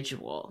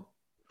individual.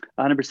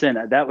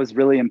 100%. That was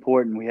really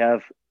important. We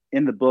have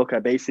in the book, I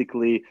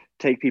basically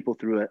take people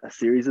through a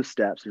series of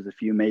steps. There's a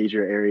few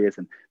major areas.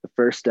 And the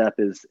first step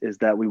is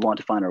that we want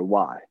to find our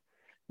why.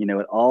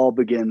 It all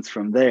begins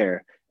from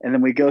there. And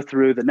then we go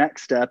through the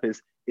next step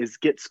is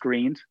get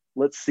screened.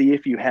 Let's see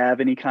if you have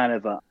any kind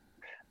of a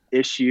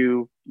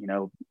issue,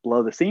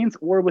 below the scenes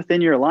or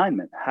within your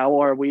alignment.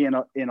 How are we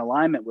in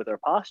alignment with our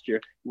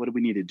posture? What do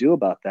we need to do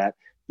about that?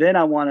 Then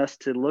I want us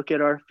to look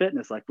at our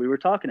fitness like we were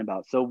talking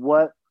about. So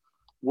what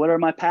are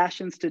my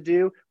passions to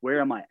do?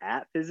 Where am I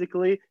at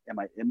physically? Am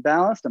I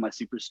imbalanced? Am I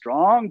super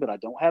strong, but I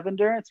don't have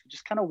endurance?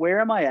 Just kind of where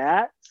am I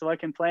at so I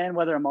can plan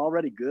whether I'm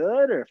already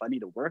good or if I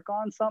need to work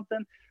on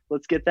something.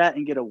 Let's get that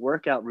and get a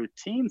workout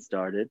routine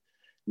started.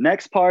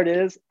 Next part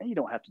is, and you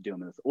don't have to do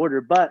them in this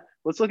order, but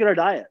let's look at our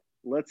diet.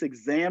 Let's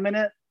examine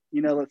it.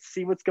 Let's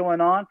see what's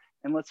going on,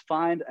 and let's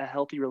find a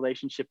healthy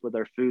relationship with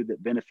our food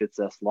that benefits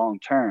us long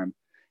term.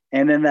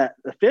 And then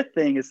the fifth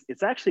thing is,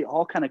 it's actually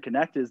all kind of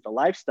connected, is the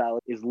lifestyle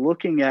is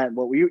looking at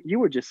what you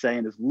were just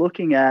saying, is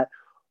looking at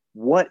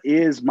what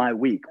is my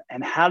week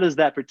and how does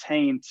that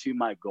pertain to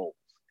my goals.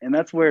 And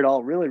that's where it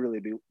all really,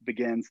 really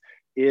begins,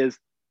 is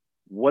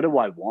what do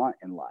I want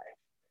in life?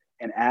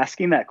 And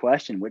asking that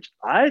question, which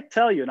I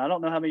tell you, and I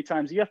don't know how many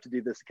times you have to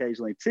do this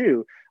occasionally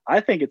too,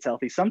 I think it's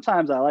healthy.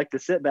 Sometimes I like to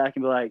sit back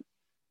and be like,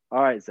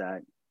 all right,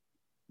 Zach,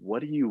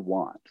 what do you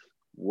want?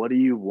 What do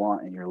you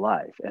want in your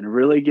life? And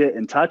really get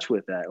in touch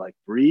with that. Like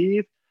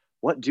breathe,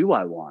 what do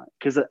I want?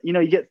 Because,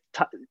 you get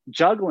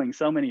juggling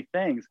so many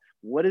things.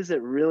 What is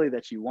it really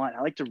that you want?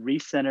 I like to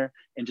recenter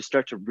and just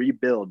start to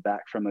rebuild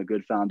back from a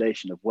good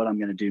foundation of what I'm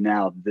going to do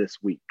now this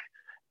week.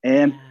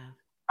 And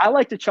I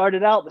like to chart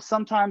it out, but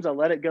sometimes I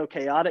let it go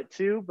chaotic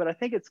too. But I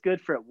think it's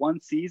good for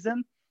one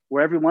season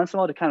where every once in a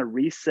while to kind of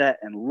reset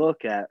and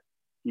look at,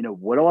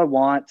 what do I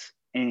want?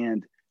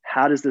 And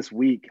how is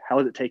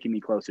it taking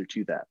me closer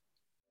to that?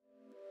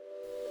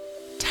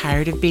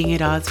 Tired of being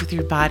at odds with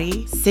your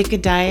body? Sick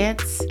of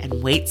diets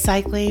and weight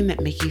cycling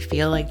that make you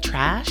feel like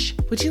trash?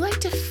 Would you like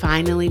to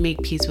finally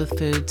make peace with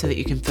food so that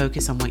you can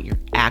focus on what your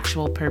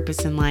actual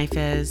purpose in life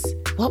is?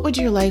 What would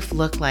your life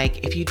look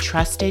like if you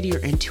trusted your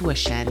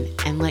intuition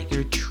and let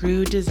your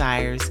true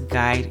desires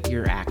guide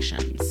your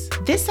actions?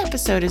 This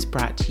episode is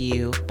brought to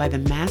you by the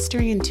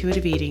Mastering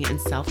Intuitive Eating and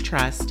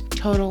Self-Trust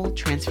Total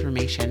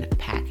Transformation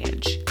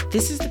Package.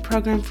 This is the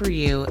program for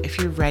you if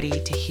you're ready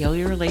to heal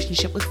your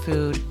relationship with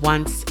food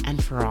once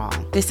and for all.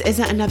 This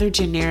isn't another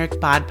generic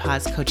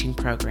BODPOS coaching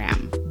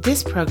program.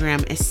 This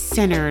program is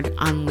centered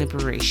on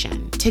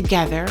liberation.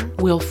 Together,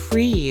 we'll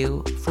free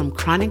you from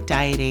chronic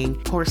dieting,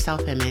 poor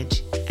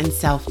self-image, and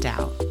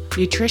self-doubt.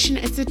 Nutrition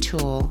is a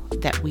tool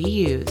that we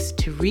use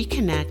to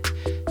reconnect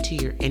to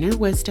your inner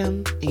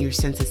wisdom and your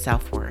sense of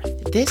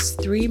self-worth. This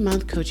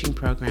 3-month coaching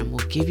program will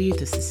give you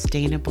the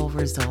sustainable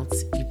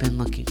results you've been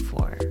looking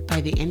for. By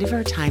the end of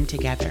our time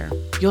together,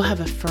 you'll have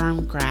a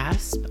firm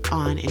grasp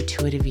on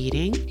intuitive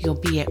eating, you'll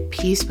be at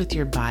peace with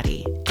your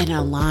body, and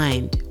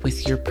aligned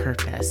with your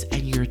purpose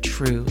and your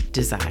true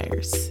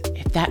desires.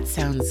 If that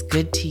sounds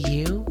good to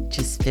you,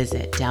 just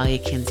visit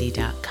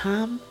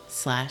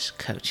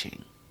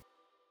daliakinsey.com/coaching.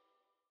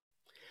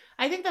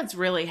 I think that's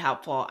really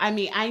helpful. I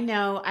mean, I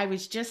know I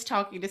was just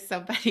talking to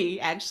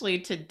somebody actually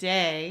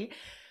today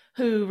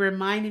who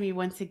reminded me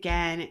once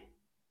again,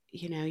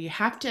 you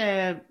have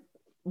to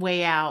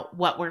weigh out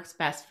what works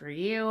best for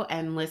you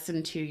and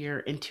listen to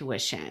your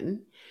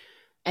intuition.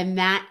 And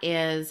that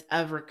is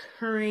a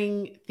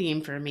recurring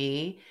theme for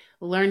me,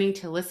 learning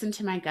to listen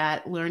to my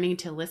gut, learning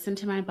to listen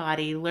to my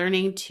body,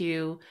 learning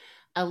to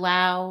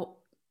allow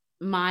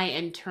my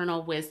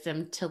internal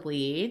wisdom to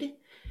lead.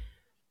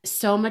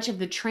 So much of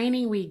the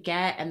training we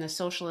get and the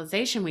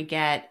socialization we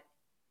get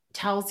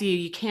tells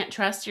you can't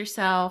trust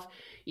yourself.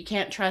 You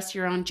can't trust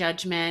your own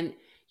judgment.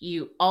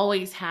 You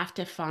always have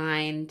to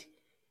find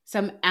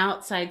some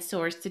outside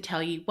source to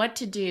tell you what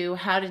to do,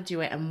 how to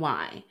do it, and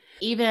why.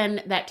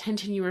 Even that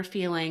tension you were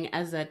feeling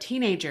as a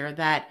teenager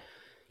that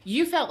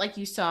you felt like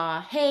you saw,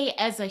 hey,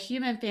 as a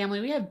human family,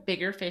 we have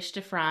bigger fish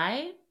to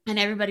fry. And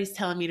everybody's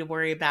telling me to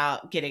worry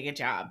about getting a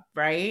job,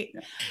 right?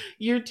 Yeah.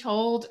 You're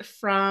told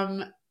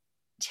from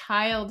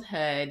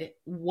childhood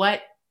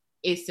what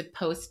is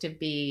supposed to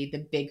be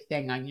the big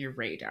thing on your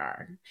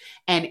radar.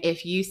 And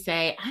if you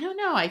say, I don't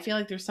know, I feel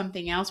like there's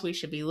something else we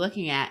should be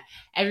looking at,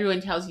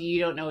 everyone tells you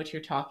don't know what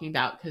you're talking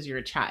about because you're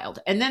a child.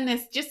 And then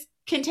this just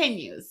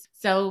continues.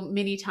 So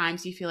many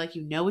times you feel like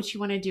you know what you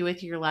want to do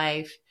with your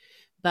life,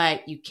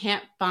 but you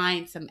can't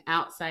find some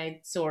outside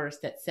source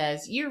that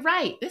says, you're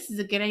right, this is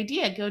a good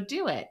idea, go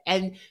do it.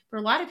 And for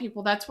a lot of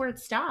people, that's where it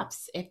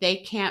stops. If they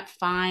can't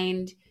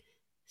find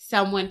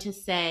someone to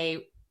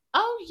say,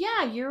 oh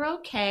yeah, you're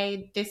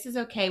okay, this is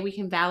okay, we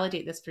can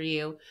validate this for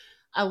you.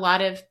 A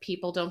lot of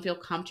people don't feel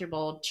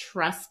comfortable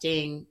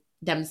trusting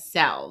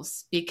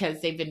themselves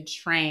because they've been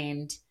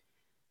trained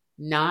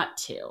not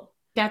to.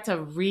 That's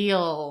a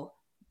real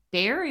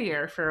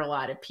barrier for a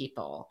lot of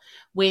people.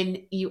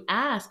 When you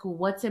ask, well,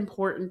 what's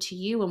important to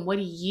you and what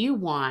do you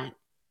want?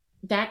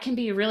 That can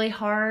be a really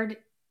hard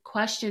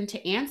question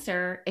to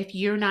answer if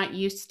you're not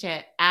used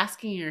to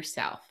asking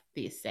yourself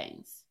these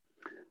things.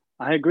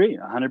 I agree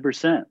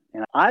 100%.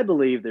 And I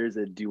believe there's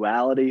a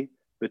duality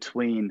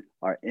between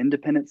our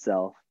independent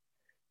self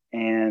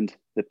and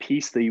the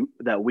piece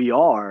that we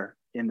are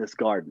in this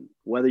garden.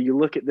 Whether you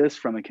look at this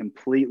from a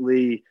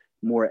completely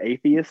more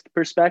atheist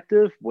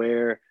perspective,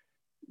 where,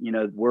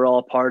 we're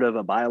all part of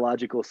a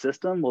biological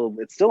system, well,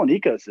 it's still an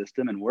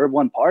ecosystem and we're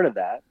one part of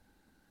that.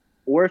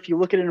 Or if you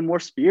look at it in a more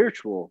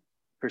spiritual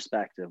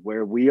perspective,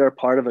 where we are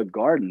part of a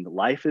garden,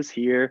 life is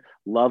here,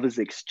 love is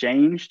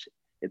exchanged,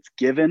 it's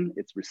given,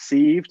 it's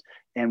received,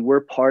 and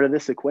we're part of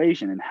this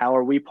equation. And how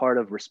are we part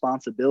of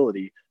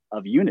responsibility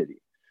of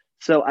unity?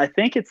 So I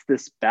think it's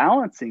this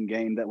balancing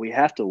game that we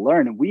have to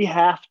learn, and we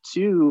have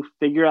to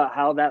figure out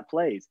how that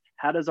plays.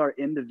 How does our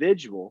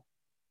individual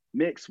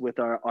mix with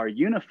our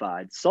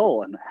unified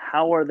soul, and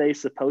how are they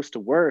supposed to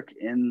work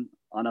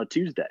on a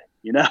Tuesday,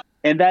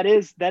 And that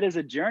is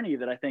a journey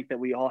that I think that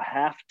we all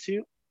have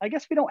to, I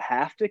guess we don't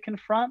have to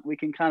confront, we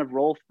can kind of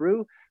roll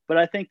through. But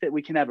I think that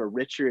we can have a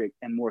richer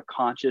and more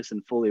conscious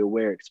and fully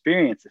aware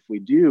experience if we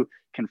do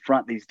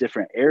confront these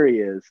different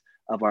areas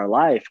of our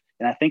life.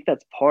 And I think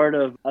that's part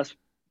of us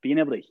being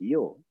able to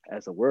heal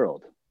as a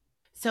world.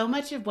 So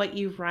much of what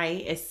you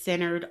write is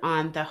centered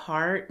on the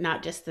heart,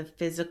 not just the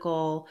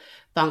physical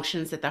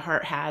functions that the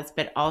heart has,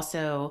 but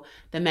also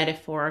the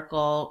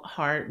metaphorical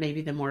heart,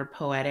 maybe the more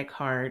poetic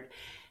heart.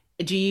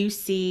 Do you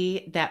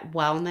see that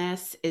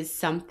wellness is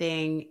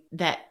something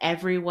that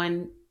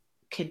everyone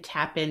could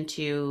tap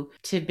into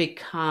to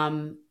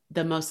become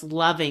the most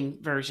loving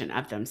version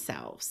of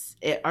themselves?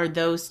 Are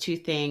those two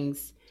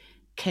things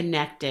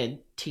connected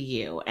to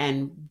you,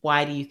 and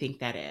why do you think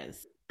that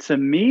is? To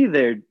me,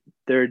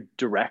 they're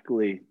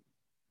directly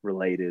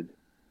related.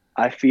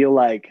 I feel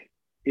like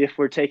if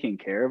we're taking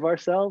care of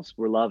ourselves,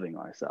 we're loving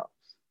ourselves.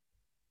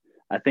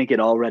 I think it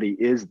already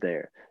is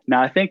there.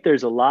 Now, I think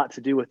there's a lot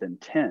to do with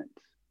intent.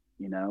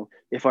 You know,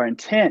 if our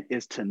intent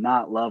is to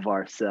not love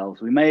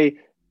ourselves, we may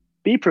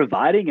be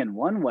providing in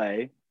one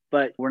way,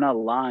 but we're not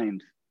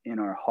aligned in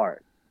our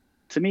heart.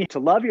 To me, to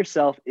love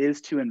yourself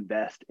is to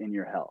invest in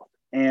your health.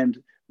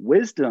 And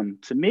wisdom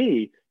to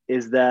me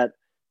is that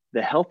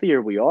the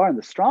healthier we are and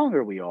the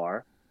stronger we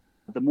are,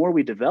 the more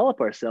we develop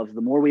ourselves,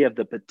 the more we have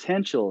the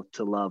potential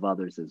to love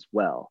others as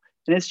well.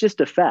 And it's just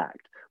a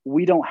fact.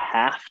 We don't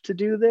have to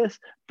do this,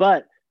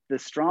 but the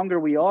stronger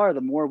we are,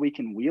 the more we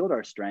can wield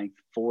our strength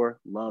for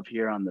love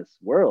here on this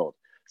world.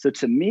 So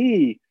to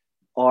me,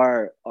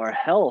 our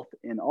health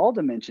in all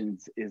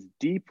dimensions is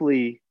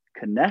deeply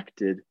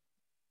connected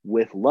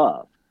with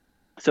love.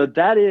 So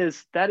that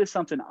is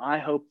something I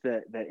hope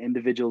that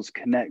individuals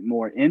connect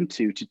more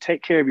into. To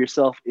take care of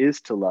yourself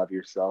is to love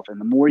yourself. And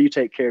the more you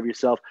take care of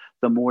yourself,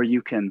 the more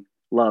you can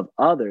love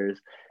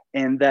others.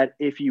 And that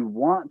if you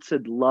want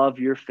to love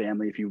your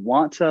family, if you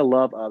want to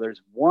love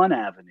others, one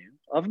avenue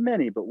of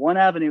many, but one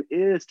avenue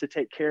is to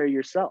take care of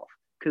yourself,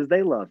 because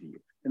they love you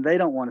and they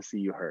don't want to see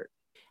you hurt.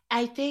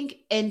 I think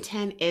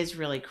intent is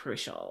really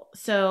crucial.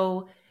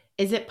 So,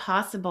 is it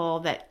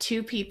possible that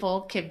two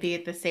people could be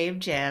at the same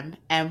gym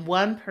and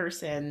one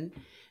person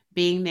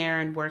being there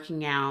and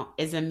working out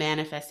is a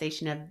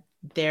manifestation of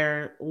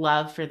their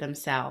love for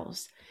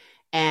themselves?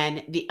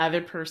 And the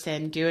other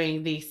person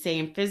doing the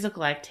same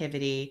physical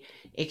activity,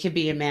 it could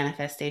be a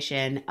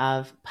manifestation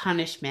of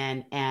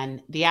punishment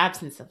and the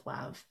absence of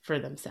love for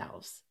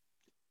themselves.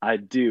 I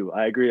do.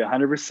 I agree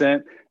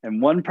 100%.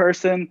 And one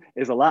person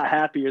is a lot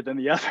happier than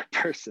the other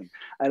person.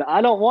 And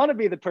I don't want to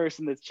be the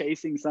person that's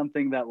chasing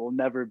something that will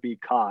never be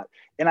caught.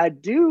 And I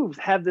do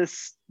have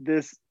this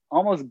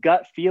almost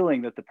gut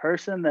feeling that the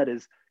person that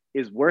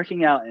is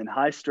working out in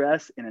high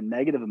stress in a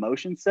negative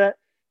emotion set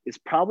is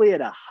probably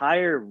at a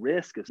higher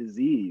risk of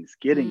disease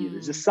getting you.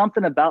 There's just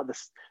something about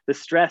the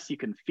stress you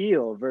can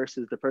feel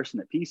versus the person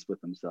at peace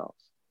with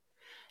themselves.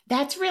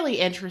 That's really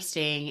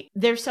interesting.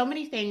 There's so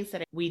many things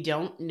that we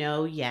don't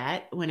know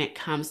yet when it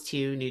comes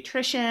to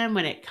nutrition,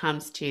 when it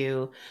comes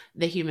to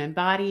the human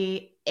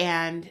body.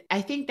 And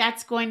I think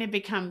that's going to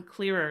become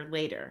clearer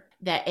later,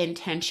 that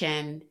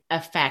intention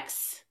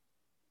affects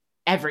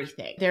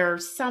everything. There are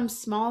some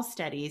small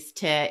studies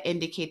to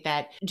indicate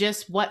that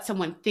just what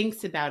someone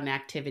thinks about an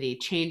activity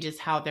changes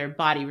how their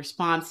body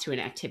responds to an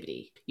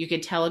activity. You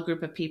could tell a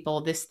group of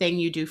people, this thing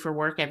you do for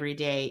work every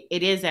day,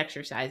 it is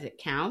exercise, it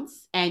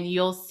counts. And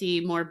you'll see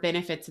more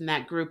benefits in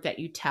that group that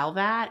you tell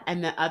that.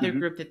 And the other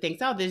group that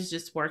thinks, oh, this is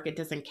just work, it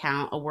doesn't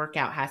count. A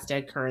workout has to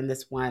occur in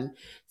this one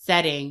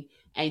setting.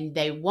 And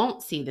they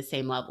won't see the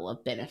same level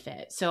of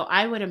benefit. So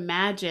I would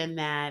imagine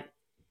that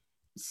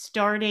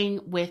starting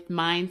with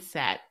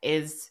mindset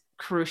is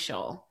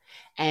crucial,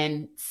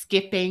 and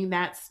skipping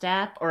that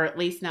step, or at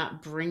least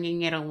not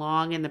bringing it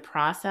along in the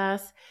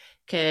process,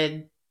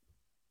 could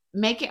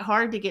make it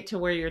hard to get to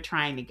where you're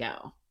trying to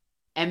go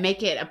and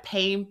make it a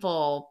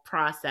painful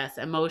process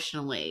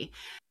emotionally.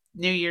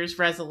 New Year's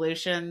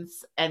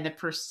resolutions and the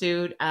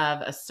pursuit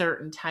of a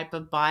certain type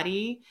of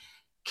body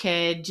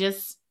could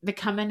just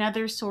become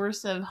another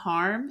source of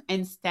harm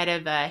instead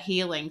of a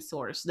healing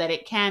source that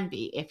it can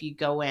be if you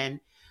go in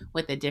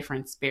with a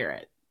different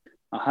spirit.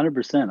 100%,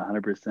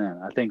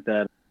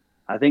 100%.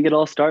 I think it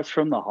all starts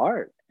from the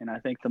heart. And I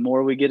think the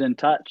more we get in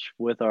touch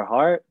with our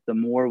heart, the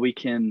more we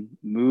can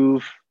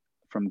move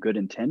from good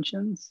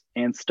intentions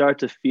and start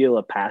to feel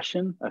a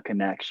passion, a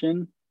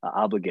connection, an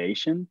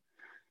obligation.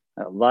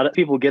 A lot of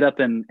people get up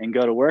and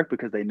go to work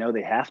because they know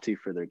they have to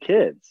for their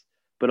kids.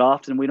 But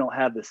often we don't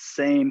have the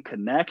same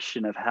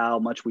connection of how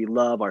much we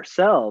love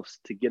ourselves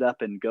to get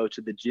up and go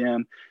to the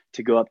gym,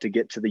 to go up to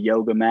get to the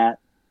yoga mat.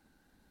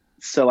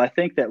 So I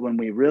think that when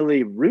we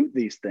really root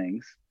these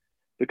things,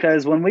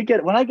 because when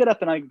I get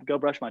up and I go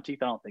brush my teeth,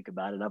 I don't think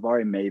about it. I've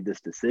already made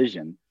this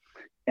decision.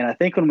 And I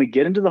think when we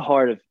get into the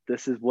heart of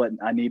this is what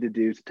I need to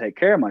do to take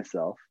care of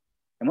myself.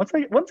 And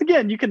once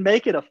again, you can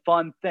make it a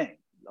fun thing.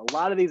 A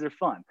lot of these are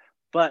fun,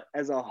 but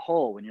as a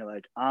whole, when you're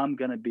like, I'm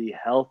going to be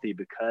healthy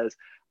because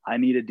I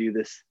need to do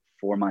this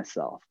for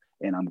myself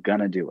and I'm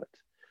going to do it.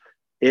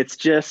 It's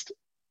just,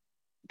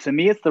 to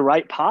me, it's the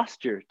right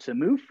posture to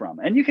move from.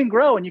 And you can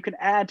grow and you can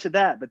add to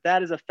that, but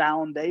that is a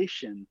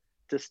foundation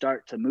to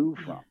start to move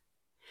from.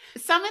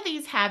 Some of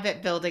these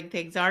habit building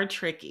things are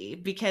tricky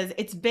because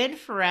it's been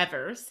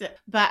forever.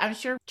 But I'm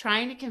sure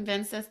trying to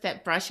convince us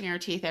that brushing our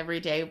teeth every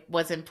day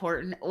was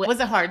important was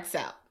a hard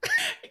sell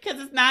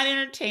because it's not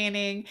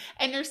entertaining.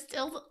 And there's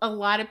still a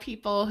lot of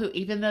people who,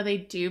 even though they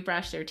do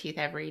brush their teeth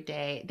every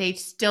day, they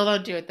still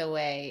don't do it the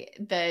way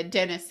the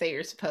dentists say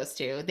you're supposed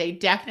to. They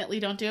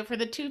definitely don't do it for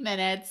the 2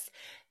 minutes.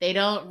 They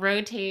don't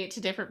rotate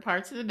to different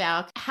parts of the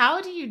mouth.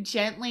 How do you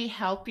gently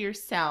help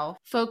yourself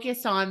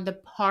focus on the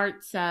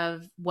parts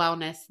of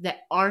wellness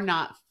that are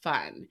not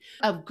fun?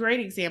 A great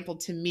example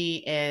to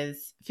me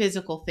is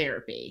physical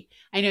therapy.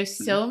 I know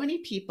Mhm. so many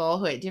people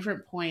who at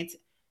different points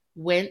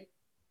went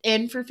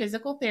in for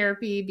physical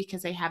therapy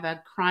because they have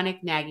a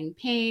chronic nagging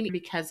pain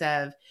because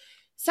of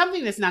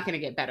something that's not going to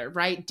get better,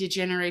 right?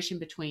 Degeneration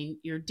between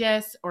your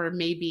discs, or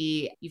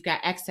maybe you've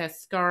got excess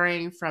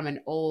scarring from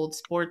an old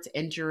sports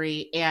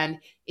injury. And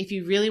if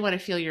you really want to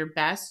feel your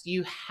best,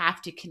 you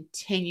have to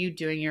continue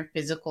doing your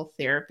physical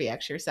therapy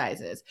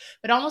exercises.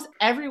 But almost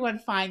everyone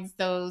finds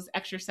those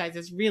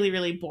exercises really,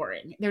 really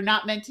boring. They're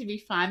not meant to be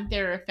fun,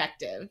 they're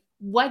effective.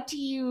 What do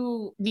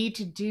you need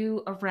to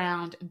do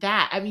around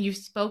that? I mean, you've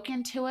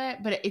spoken to it,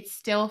 but it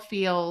still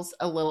feels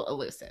a little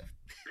elusive.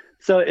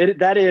 So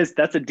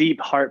that's a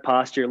deep heart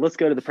posture. Let's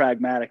go to the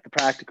pragmatic, the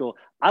practical.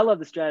 I love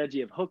the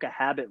strategy of hook a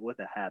habit with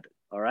a habit.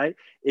 All right.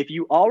 If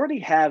you already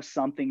have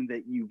something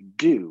that you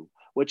do,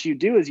 what you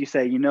do is you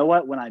say, you know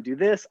what, when I do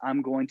this,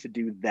 I'm going to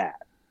do that.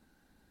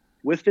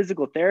 With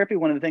physical therapy,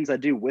 one of the things I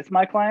do with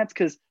my clients,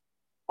 because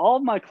all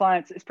of my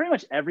clients, it's pretty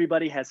much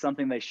everybody has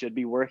something they should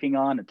be working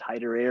on, a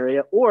tighter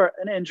area or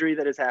an injury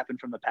that has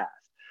happened from the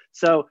past.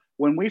 So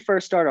when we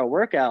first start our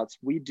workouts,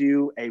 we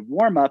do a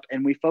warm up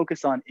and we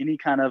focus on any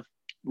kind of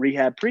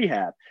rehab,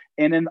 prehab.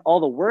 And in all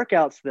the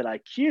workouts that I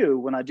cue,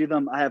 when I do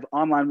them, I have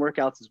online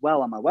workouts as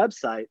well on my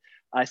website.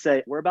 I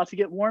say, we're about to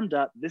get warmed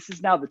up. This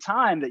is now the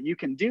time that you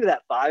can do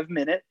that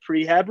 5-minute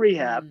prehab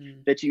rehab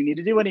that you need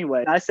to do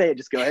anyway. I say,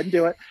 just go ahead and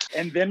do it.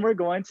 And then we're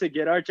going to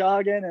get our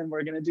jog in and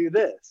we're going to do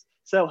this.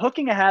 So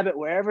hooking a habit,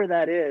 wherever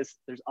that is,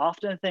 there's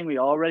often a thing we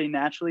already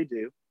naturally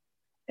do.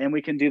 And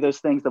we can do those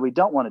things that we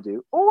don't want to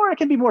do. Or it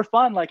can be more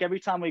fun. Like every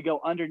time we go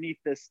underneath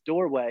this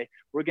doorway,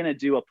 we're going to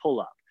do a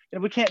pull-up. And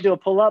if we can't do a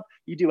pull-up,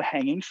 you do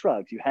hanging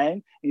shrugs. You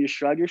hang and you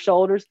shrug your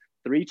shoulders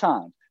 3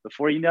 times.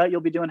 Before you know it,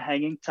 you'll be doing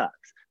hanging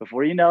tucks.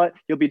 Before you know it,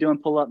 you'll be doing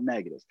pull-up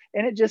negatives.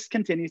 And it just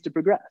continues to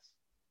progress.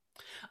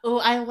 Oh,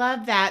 I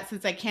love that,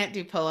 since I can't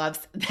do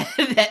pull-ups,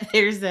 that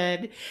there's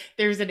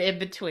an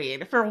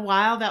in-between. For a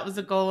while, that was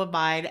a goal of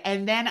mine.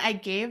 And then I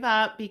gave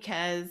up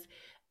because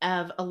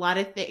of a lot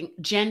of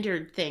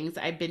gendered things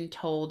I've been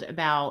told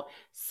about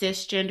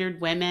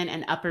cisgendered women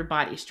and upper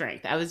body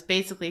strength. I was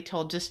basically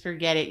told, just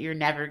forget it, you're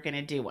never going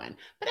to do one.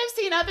 But I've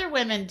seen other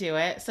women do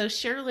it, so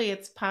surely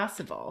it's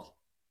possible.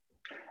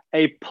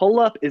 A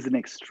pull-up is an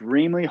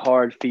extremely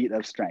hard feat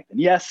of strength.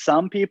 And yes,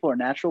 some people are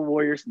natural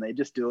warriors and they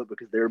just do it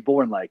because they were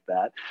born like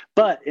that.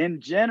 But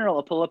in general,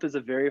 a pull-up is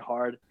a very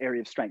hard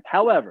area of strength.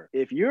 However,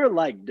 if you're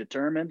like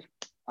determined,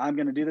 I'm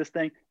going to do this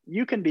thing,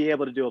 you can be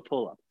able to do a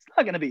pull-up. It's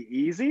not going to be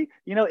easy.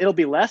 You know, it'll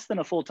be less than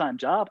a full-time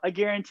job. I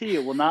guarantee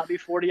you it will not be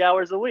 40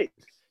 hours a week.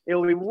 It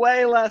will be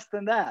way less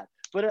than that.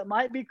 But it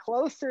might be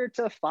closer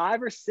to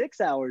 5 or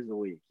 6 hours a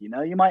week. You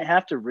know, you might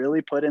have to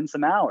really put in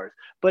some hours,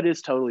 but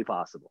it's totally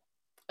possible.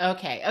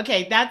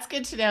 Okay, that's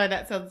good to know.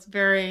 That sounds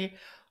very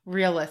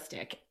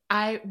realistic.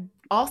 I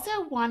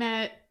also want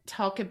to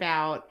talk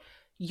about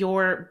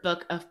your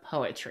book of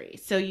poetry.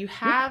 So you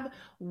have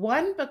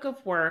one book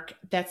of work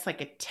that's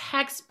like a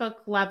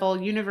textbook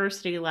level,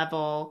 university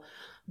level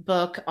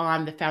book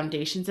on the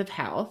foundations of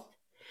health.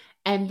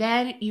 And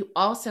then you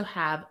also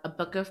have a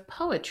book of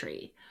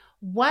poetry.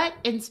 What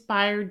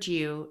inspired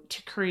you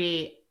to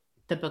create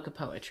the book of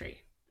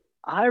poetry?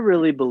 I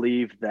really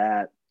believe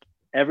that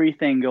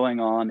everything going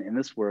on in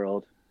this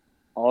world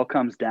all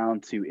comes down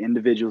to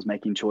individuals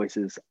making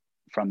choices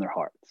from their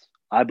hearts.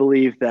 I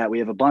believe that we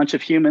have a bunch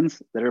of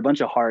humans that are a bunch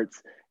of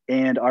hearts,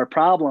 and our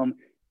problem,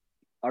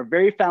 our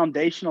very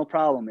foundational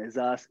problem, is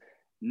us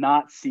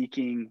not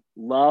seeking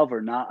love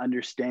or not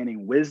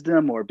understanding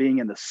wisdom or being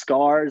in the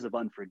scars of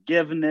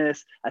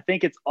unforgiveness. I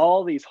think it's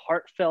all these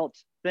heartfelt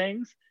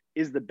things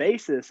is the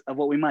basis of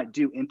what we might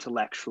do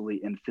intellectually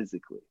and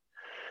physically.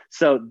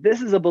 So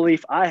this is a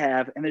belief I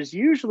have, and there's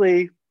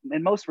usually,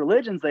 in most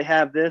religions, they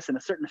have this, and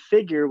a certain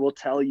figure will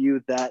tell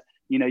you that,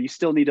 you know, you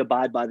still need to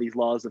abide by these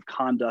laws of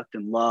conduct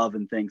and love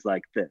and things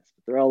like this.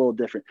 But they're all a little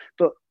different.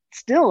 But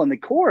still, in the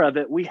core of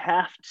it, we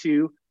have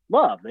to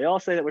love. They all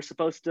say that we're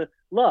supposed to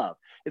love.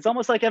 It's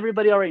almost like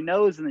everybody already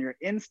knows in their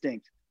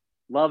instinct,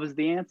 love is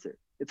the answer.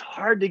 It's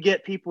hard to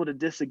get people to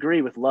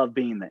disagree with love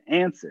being the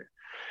answer.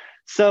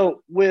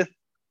 So with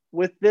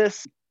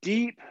this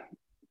deep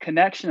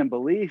connection and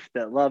belief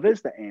that love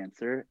is the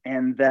answer,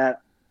 and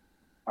that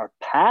our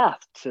path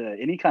to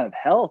any kind of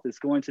health is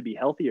going to be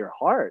healthier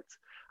hearts,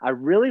 I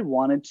really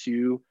wanted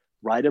to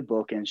write a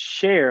book and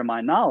share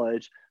my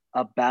knowledge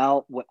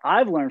about what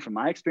I've learned from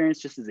my experience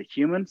just as a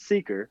human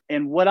seeker,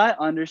 and what I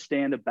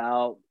understand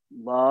about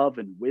love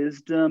and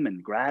wisdom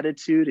and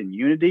gratitude and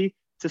unity,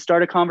 to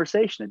start a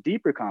conversation, a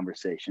deeper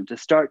conversation, to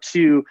start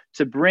to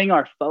bring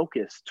our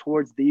focus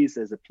towards these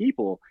as a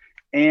people.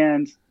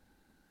 And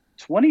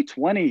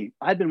 2020,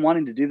 I'd been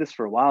wanting to do this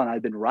for a while, and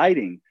I'd been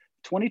writing.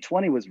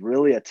 2020 was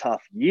really a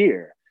tough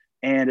year.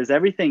 And as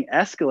everything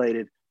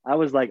escalated, I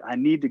was like, I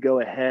need to go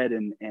ahead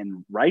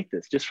and write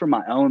this just for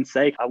my own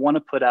sake. I want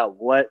to put out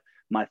what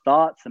my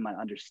thoughts and my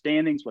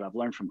understandings, what I've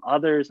learned from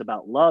others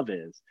about love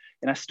is.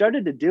 And I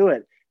started to do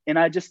it. And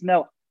I just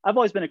know I've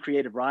always been a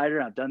creative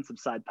writer. I've done some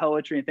side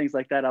poetry and things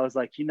like that. I was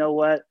like, you know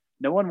what?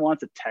 No one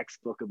wants a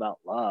textbook about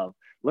love.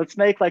 Let's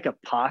make like a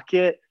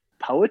pocket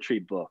poetry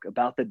book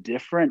about the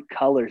different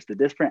colors, the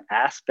different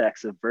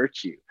aspects of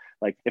virtue.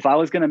 Like if I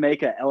was going to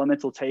make an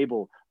elemental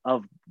table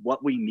of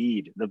what we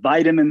need, the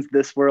vitamins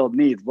this world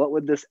needs, what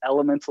would this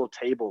elemental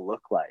table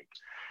look like?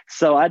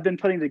 So I'd been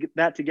putting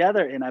that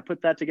together, and I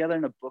put that together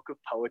in a book of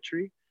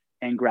poetry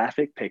and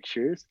graphic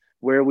pictures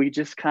where we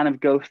just kind of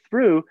go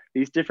through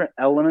these different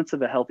elements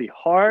of a healthy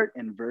heart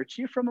and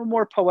virtue from a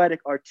more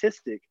poetic,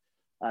 artistic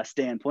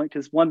standpoint.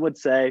 Because one would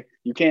say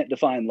you can't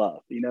define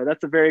love. You know,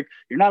 you're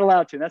not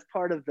allowed to. And that's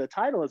part of the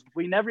title is if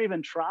we never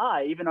even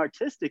try, even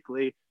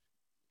artistically,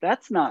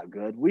 that's not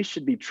good. We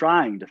should be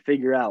trying to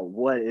figure out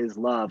what is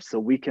love so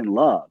we can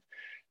love.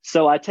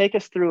 So I take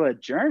us through a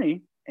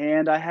journey,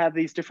 and I have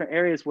these different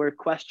areas where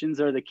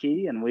questions are the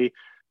key, and we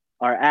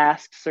are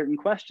asked certain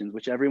questions,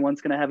 which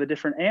everyone's going to have a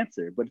different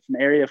answer, but it's an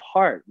area of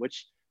heart.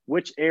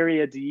 Which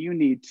area do you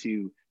need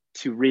to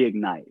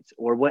reignite?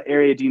 Or what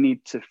area do you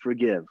need to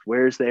forgive?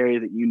 Where's the area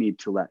that you need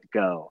to let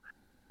go?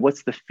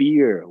 What's the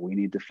fear we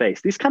need to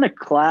face? These kind of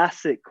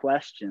classic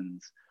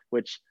questions,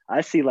 which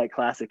I see like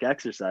classic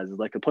exercises,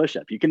 like a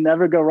push-up. You can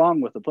never go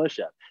wrong with a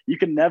push-up. You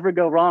can never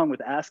go wrong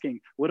with asking,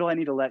 what do I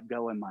need to let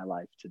go in my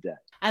life today?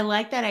 I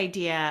like that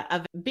idea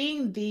of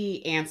being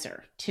the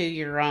answer to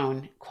your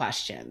own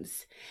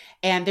questions.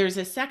 And there's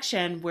a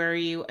section where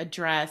you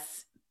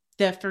address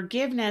the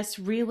forgiveness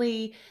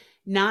really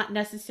not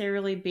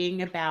necessarily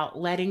being about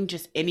letting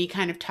just any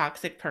kind of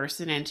toxic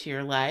person into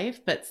your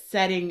life, but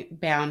setting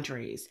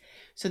boundaries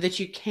so that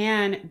you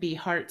can be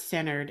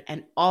heart-centered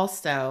and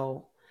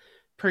also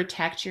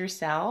protect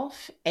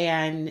yourself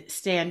and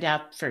stand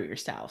up for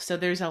yourself. So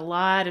there's a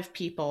lot of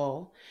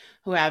people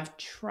who have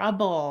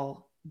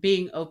trouble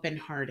being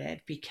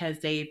open-hearted because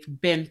they've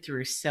been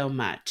through so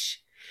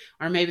much,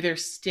 or maybe they're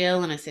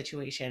still in a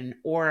situation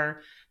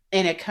or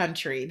in a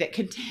country that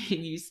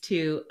continues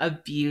to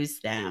abuse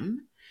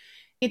them.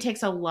 It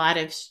takes a lot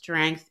of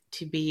strength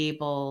to be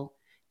able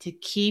to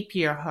keep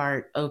your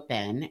heart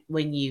open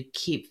when you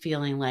keep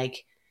feeling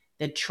like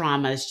the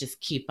traumas just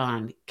keep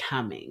on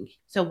coming.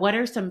 So what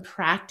are some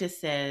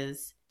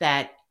practices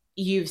that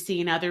you've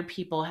seen other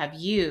people have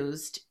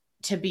used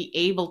to be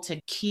able to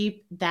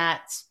keep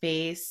that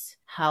space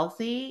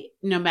healthy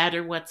no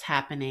matter what's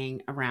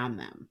happening around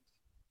them?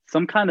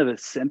 Some kind of a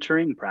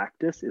centering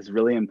practice is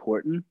really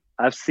important.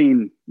 I've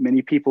seen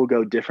many people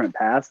go different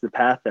paths. The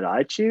path that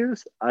I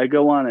choose, I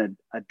go on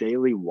a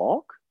daily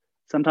walk.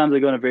 Sometimes I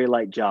go on a very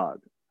light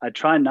jog. I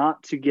try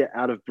not to get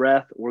out of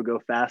breath or go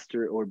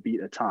faster or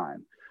beat a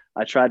time.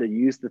 I try to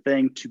use the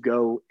thing to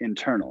go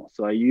internal.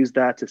 So I use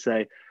that to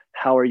say,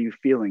 how are you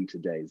feeling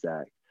today,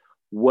 Zach?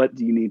 What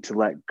do you need to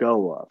let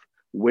go of?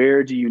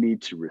 Where do you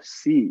need to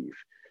receive?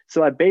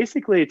 So I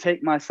basically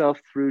take myself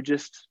through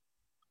just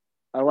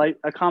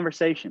a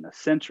conversation, a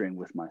centering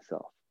with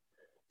myself.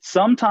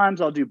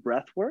 Sometimes I'll do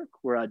breath work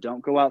where I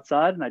don't go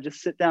outside and I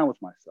just sit down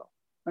with myself.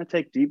 I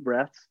take deep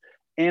breaths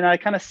and I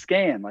kind of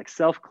scan, like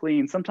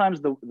self-clean. Sometimes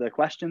the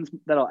questions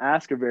that I'll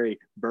ask are very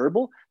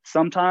verbal.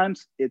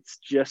 Sometimes it's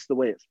just the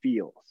way it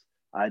feels.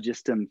 I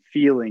just am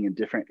feeling in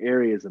different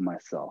areas of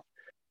myself.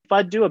 If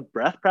I do a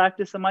breath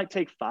practice, it might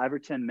take 5 or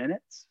 10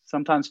 minutes,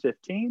 sometimes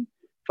 15.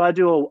 If I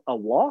do a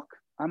walk,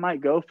 I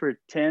might go for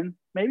 10,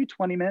 maybe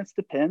 20 minutes,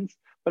 depends.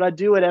 But I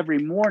do it every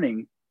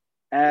morning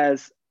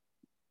as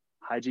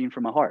hygiene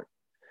for my heart.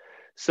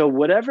 So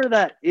whatever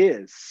that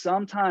is,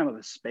 some time of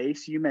a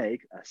space you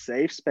make, a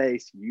safe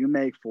space you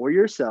make for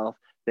yourself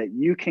that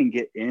you can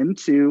get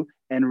into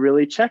and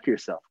really check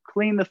yourself,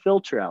 clean the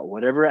filter out,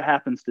 whatever it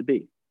happens to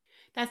be.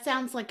 That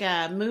sounds like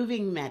a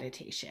moving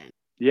meditation.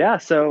 Yeah.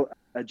 So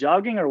a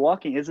jogging or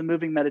walking is a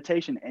moving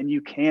meditation, and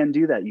you can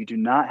do that. You do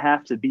not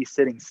have to be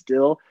sitting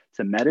still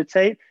to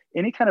meditate.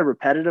 Any kind of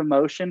repetitive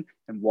motion,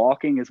 and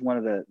walking is one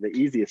of the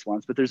easiest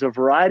ones, but there's a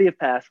variety of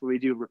paths where we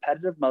do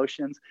repetitive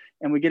motions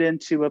and we get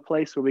into a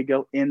place where we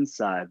go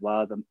inside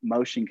while the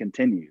motion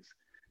continues.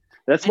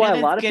 That's why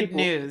a lot of people— good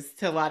news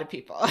to a lot of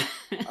people.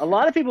 A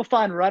lot of people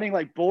find running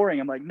like boring.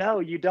 I'm like, no,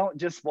 you don't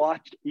just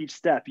watch each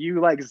step. You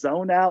like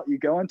zone out, you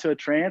go into a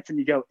trance and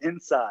you go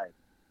inside.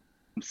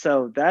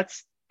 So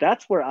that's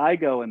where I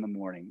go in the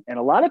morning. And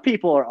a lot of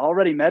people are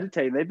already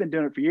meditating. They've been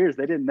doing it for years.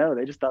 They didn't know.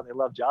 They just thought they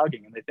loved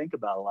jogging, and they think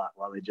about a lot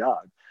while they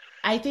jog.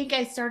 I think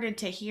I started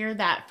to hear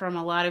that from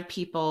a lot of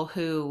people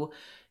who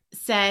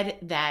said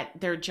that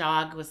their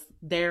jog was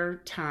their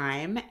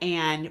time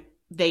and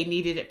they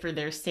needed it for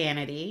their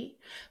sanity.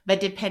 But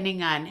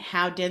depending on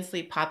how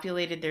densely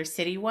populated their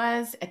city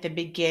was at the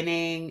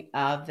beginning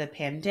of the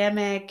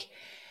pandemic,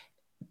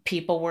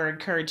 people were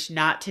encouraged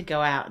not to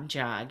go out and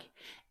jog.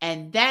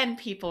 And then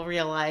people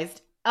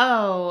realized,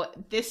 oh,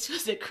 this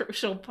was a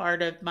crucial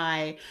part of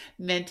my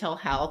mental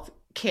health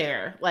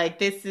care. Like,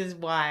 this is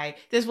why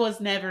this was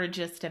never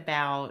just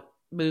about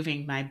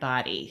moving my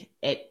body.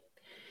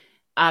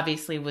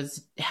 obviously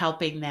was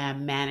helping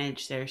them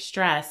manage their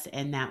stress,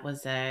 and that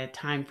was a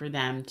time for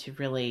them to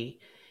really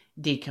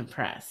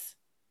decompress.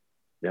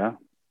 Yeah.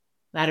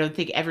 I don't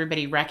think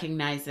everybody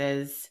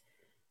recognizes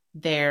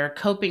their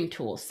coping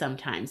tools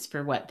sometimes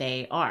for what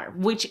they are,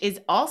 which is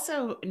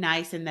also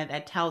nice in that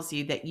that tells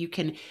you that you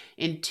can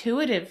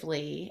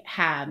intuitively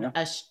have Yeah.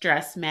 a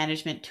stress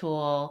management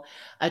tool,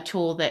 a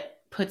tool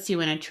that puts you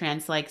in a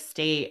trance like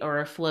state or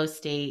a flow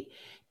state,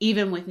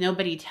 even with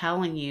nobody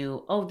telling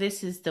you, oh,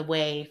 this is the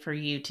way for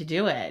you to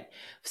do it.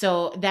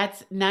 So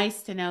that's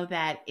nice to know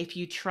that if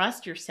you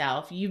trust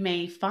yourself, you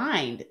may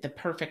find the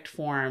perfect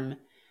form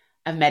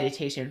of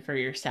meditation for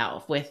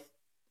yourself with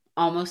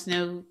almost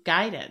no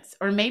guidance.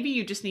 Or maybe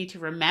you just need to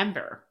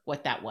remember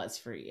what that was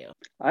for you.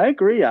 I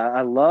agree.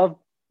 I love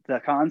the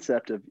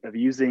concept of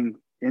using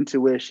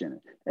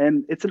intuition.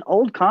 And it's an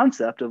old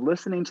concept of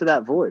listening to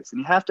that voice. And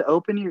you have to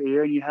open your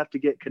ear and you have to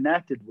get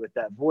connected with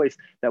that voice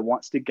that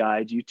wants to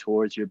guide you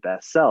towards your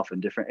best self in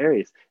different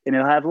areas. And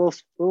it'll have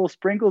little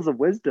sprinkles of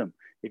wisdom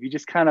if you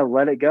just kind of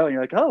let it go and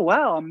you're like, oh,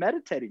 wow, I'm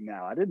meditating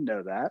now. I didn't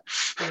know that.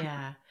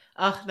 Yeah.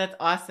 Oh, that's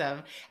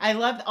awesome. I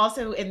love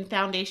also in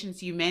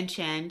foundations you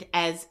mentioned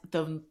as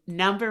the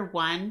number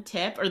one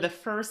tip or the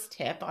first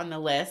tip on the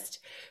list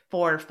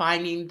for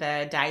finding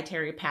the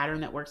dietary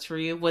pattern that works for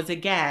you was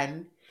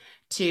again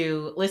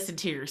to listen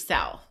to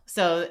yourself.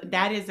 So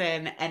that is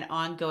an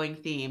ongoing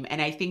theme.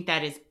 And I think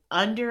that is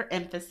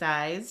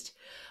underemphasized,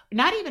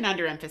 not even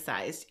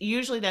underemphasized.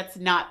 Usually that's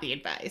not the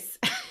advice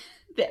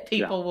that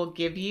Yeah. people will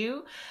give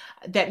you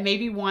that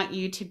maybe want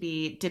you to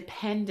be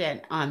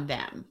dependent on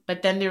them.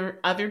 But then there are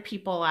other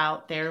people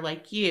out there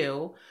like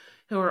you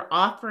who are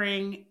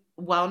offering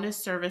wellness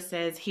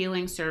services,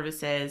 healing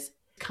services,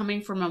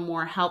 coming from a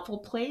more helpful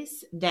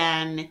place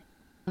than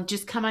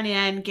just come on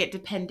in, get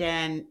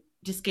dependent,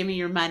 just give me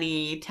your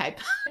money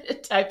type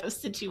of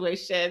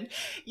situation.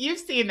 You've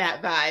seen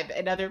that vibe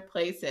in other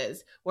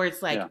places where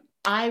it's like, Yeah.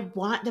 I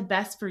want the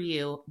best for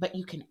you, but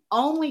you can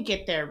only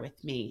get there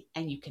with me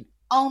and you can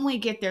only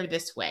get there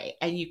this way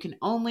and you can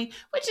only,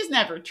 which is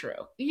never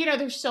true. You know,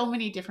 there's so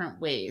many different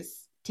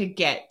ways to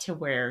get to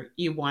where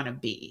you want to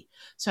be.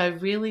 So I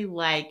really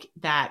like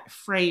that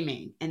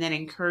framing and then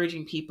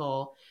encouraging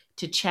people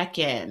to check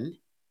in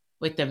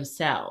with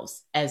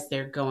themselves as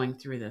they're going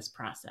through this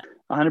process.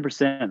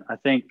 100%. I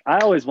think I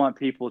always want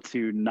people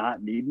to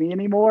not need me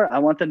anymore. I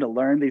want them to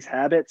learn these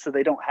habits so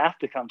they don't have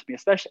to come to me.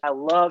 Especially, I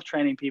love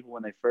training people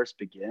when they first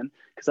begin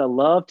because I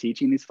love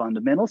teaching these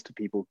fundamentals to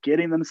people,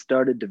 getting them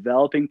started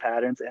developing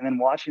patterns, and then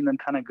watching them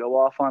kind of go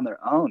off on their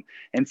own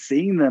and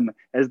seeing them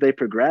as they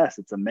progress.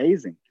 It's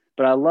amazing.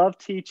 But I love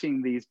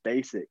teaching these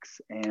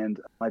basics. And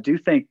I do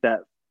think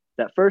that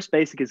that first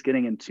basic is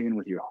getting in tune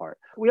with your heart.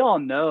 We all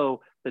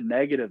know the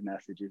negative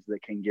messages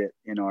that can get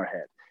in our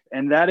head.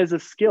 And that is a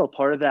skill,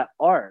 part of that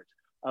art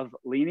of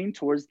leaning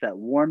towards that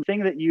warm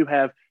thing that you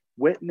have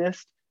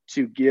witnessed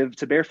to give,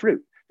 to bear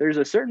fruit. There's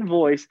a certain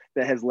voice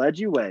that has led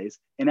you ways,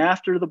 and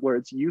after the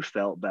words, you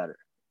felt better.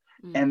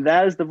 And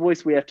that is the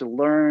voice we have to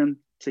learn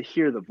to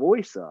hear the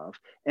voice of.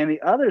 And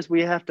the others,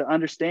 we have to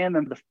understand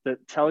them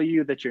that tell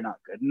you that you're not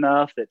good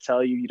enough, that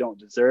tell you you don't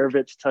deserve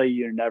it, to tell you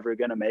you're never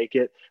going to make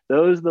it.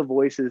 Those are the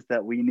voices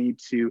that we need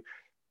to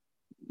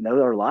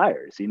know are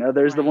liars. You know,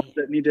 there's the ones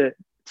that need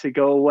to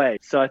go away.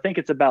 So I think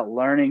it's about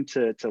learning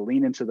to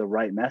lean into the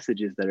right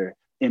messages that are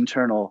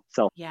internal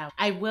self. Yeah,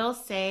 I will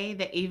say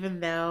that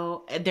even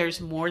though there's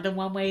more than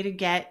one way to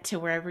get to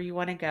wherever you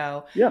want to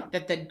go, Yeah.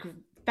 that the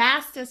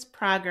fastest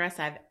progress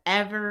I've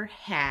ever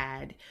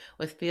had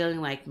with feeling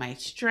like my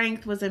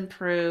strength was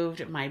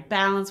improved, my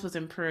balance was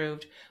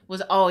improved,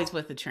 was always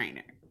with a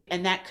trainer.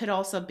 And that could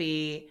also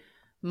be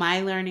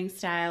my learning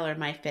style or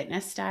my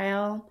fitness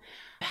style.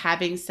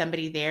 Having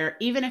somebody there,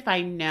 even if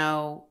I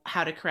know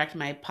how to correct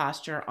my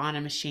posture on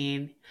a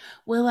machine,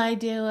 will I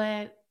do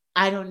it?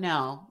 I don't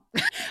know.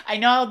 I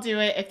know I'll do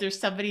it if there's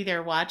somebody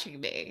there watching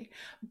me,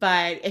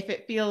 but if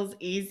it feels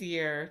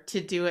easier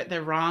to do it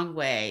the wrong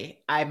way,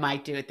 I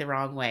might do it the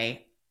wrong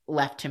way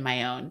left to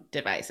my own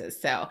devices.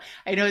 So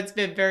I know it's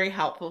been very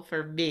helpful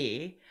for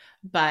me,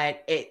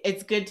 but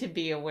it's good to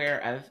be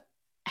aware of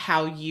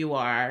how you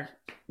are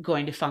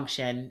going to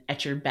function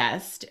at your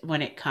best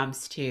when it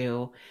comes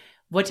to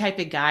what type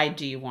of guide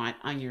do you want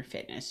on your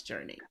fitness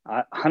journey?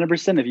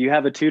 100%. If you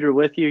have a tutor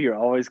with you, you're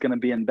always going to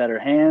be in better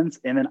hands.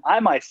 And then I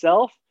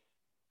myself,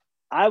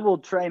 I will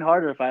train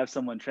harder if I have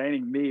someone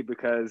training me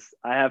because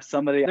I have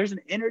somebody, there's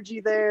an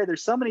energy there.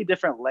 There's so many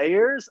different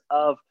layers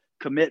of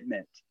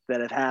commitment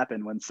that have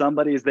happened when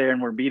somebody is there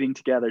and we're meeting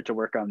together to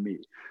work on me.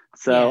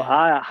 So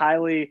I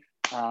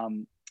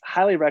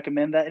highly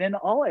recommend that. And in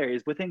all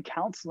areas within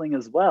counseling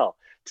as well,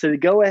 to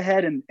go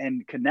ahead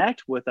and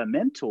connect with a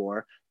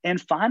mentor and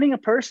finding a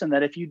person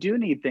that if you do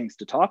need things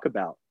to talk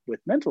about with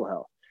mental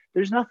health,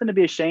 there's nothing to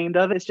be ashamed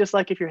of. It's just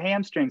like if your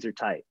hamstrings are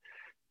tight.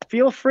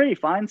 Feel free,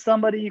 find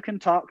somebody you can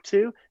talk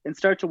to and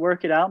start to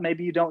work it out.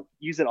 Maybe you don't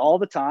use it all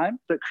the time,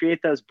 but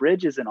create those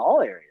bridges in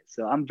all areas.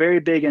 So I'm very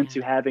big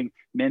into having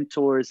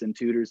mentors and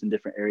tutors in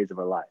different areas of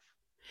our life.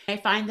 I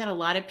find that a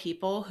lot of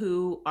people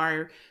who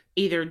are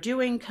either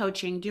doing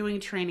coaching, doing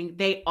training,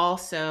 they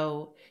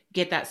also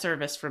get that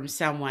service from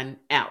someone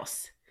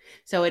else.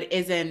 So it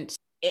isn't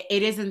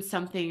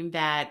something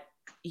that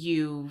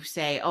you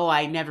say, "Oh,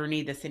 I never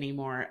need this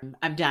anymore.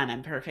 I'm done.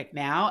 I'm perfect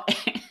now."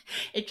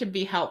 It can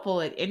be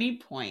helpful at any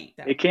point.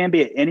 It can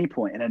be at any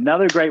point. And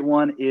another great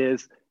one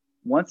is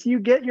once you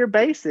get your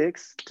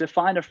basics, to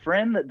find a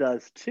friend that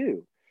does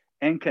too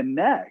and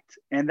connect.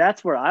 And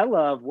that's where I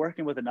love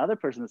working with another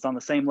person that's on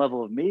the same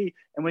level of me.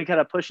 And we kind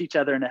of push each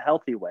other in a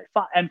healthy way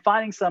and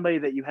finding somebody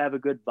that you have a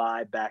good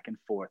vibe back and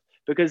forth.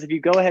 Because if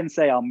you go ahead and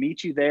say, I'll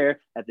meet you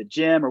there at the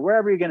gym or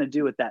wherever you're going to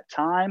do at that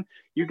time,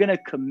 you're going to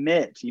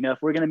commit. You know, if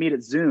we're going to meet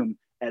at Zoom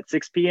at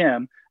 6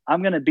 p.m.,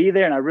 I'm going to be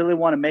there and I really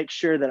want to make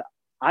sure that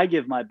I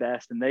give my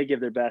best and they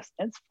give their best.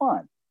 And it's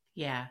fun.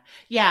 Yeah.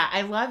 Yeah.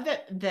 I love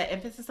the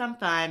emphasis on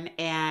fun,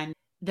 and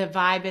the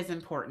vibe is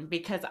important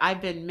because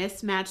I've been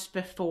mismatched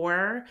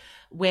before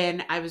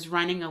when I was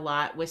running a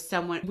lot with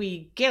someone.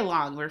 We get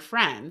along, we're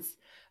friends,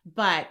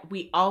 but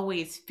we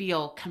always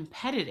feel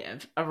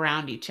competitive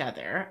around each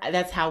other.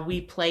 That's how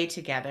we play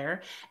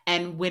together.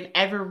 And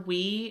whenever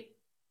we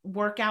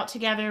work out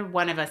together,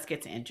 one of us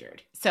gets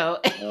injured. So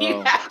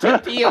you have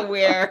to be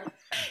aware.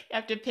 You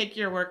have to pick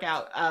your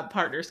workout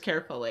partners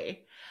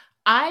carefully.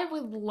 I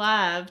would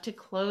love to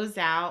close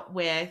out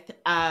with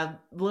a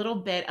little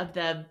bit of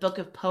the book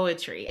of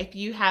poetry. If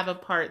you have a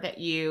part that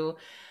you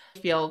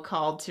feel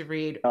called to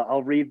read.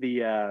 I'll read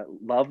the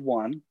love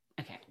one,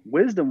 Okay.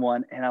 wisdom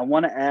one, and I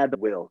want to add the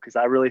will, because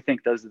I really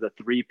think those are the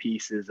three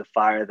pieces of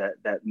fire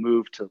that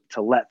move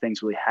to let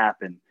things really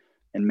happen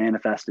and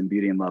manifest in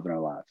beauty and love in our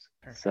lives.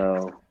 Perfect.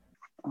 So,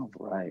 all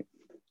right.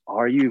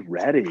 Are you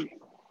ready?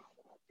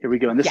 Here we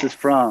go. And this is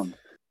from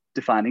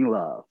Defining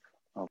Love.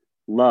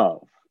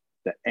 Love,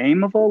 the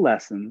aim of all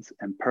lessons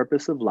and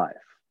purpose of life.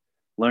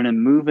 Learn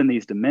and move in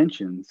these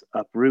dimensions,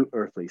 uproot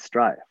earthly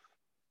strife.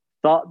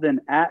 Thought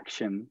then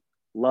action,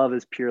 love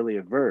is purely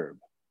a verb.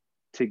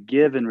 To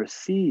give and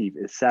receive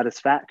is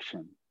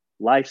satisfaction,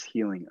 life's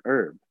healing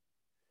herb.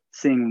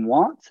 Seeing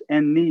want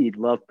and need,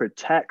 love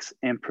protects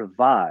and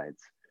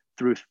provides.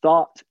 Through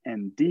thought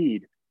and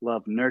deed,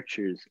 love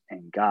nurtures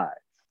and guides.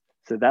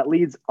 So that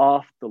leads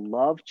off the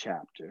love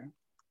chapter.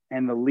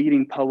 And the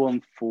leading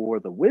poem for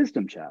the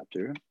wisdom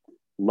chapter: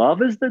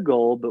 love is the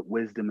goal, but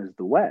wisdom is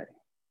the way,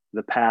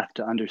 the path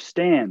to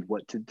understand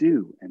what to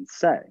do and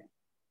say.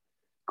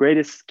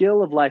 Greatest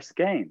skill of life's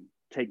game,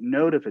 take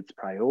note of its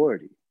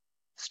priority.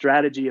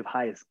 Strategy of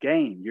highest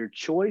gain, your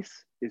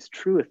choice is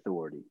true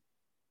authority.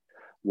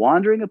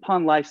 Wandering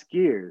upon life's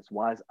gears,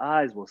 wise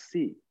eyes will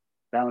see,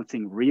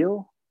 balancing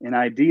real and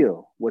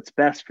ideal, what's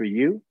best for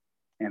you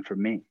and for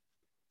me.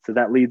 So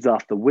that leads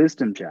off the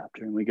wisdom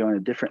chapter, and we go into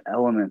different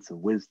elements of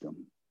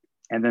wisdom.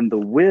 And then the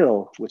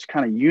will, which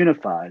kind of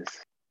unifies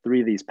three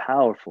of these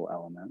powerful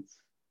elements.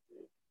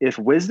 If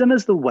wisdom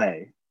is the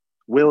way,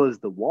 will is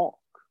the walk.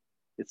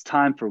 It's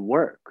time for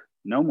work,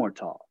 no more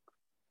talk.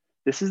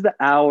 This is the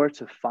hour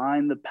to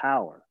find the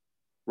power.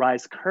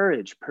 Rise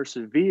courage,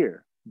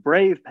 persevere,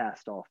 brave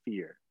past all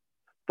fear.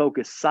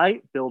 Focus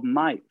sight, build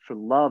might for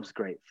love's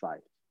great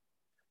fight.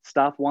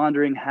 Stop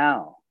wondering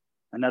how.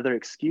 Another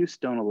excuse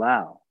don't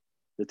allow.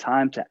 The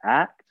time to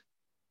act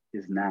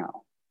is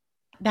now.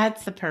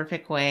 That's the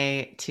perfect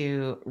way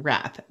to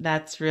wrap.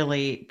 That's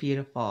really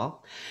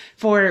beautiful.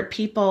 For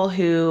people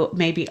who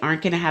maybe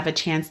aren't going to have a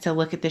chance to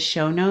look at the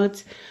show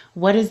notes,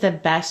 what is the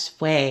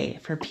best way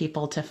for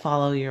people to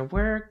follow your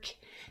work,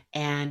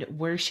 and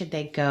where should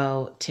they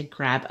go to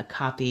grab a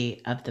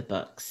copy of the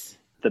books?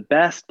 The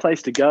best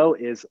place to go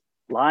is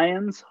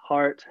Lion's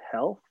Heart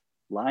Health,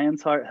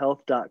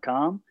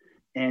 lionshearthealth.com,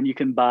 and you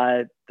can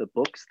buy the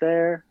books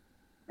there,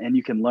 and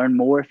you can learn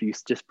more if you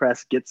just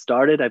press get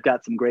started. I've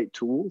got some great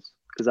tools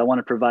because I want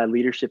to provide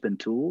leadership and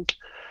tools.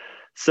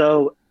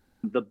 So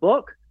the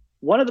book,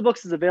 one of the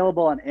books is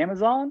available on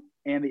Amazon,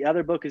 and the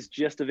other book is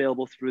just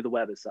available through the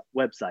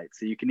website.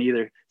 So you can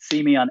either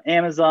see me on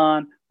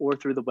Amazon or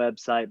through the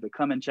website, but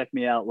come and check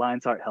me out,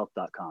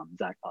 lionshearthealth.com,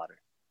 Zach Potter.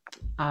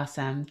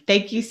 Awesome.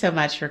 Thank you so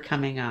much for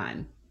coming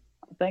on.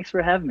 Thanks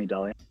for having me,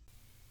 Dolly.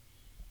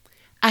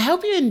 I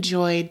hope you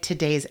enjoyed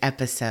today's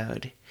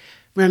episode.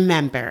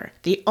 Remember,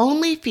 the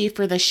only fee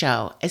for the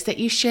show is that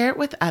you share it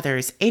with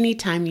others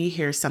anytime you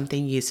hear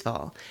something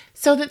useful,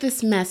 so that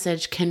this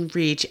message can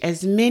reach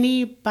as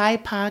many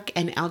BIPOC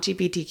and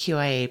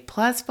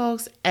LGBTQIA+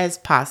 folks as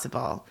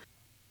possible.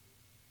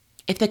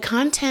 If the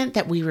content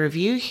that we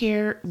review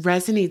here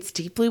resonates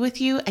deeply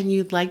with you and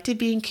you'd like to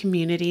be in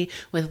community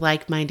with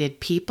like-minded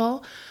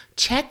people,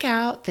 check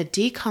out the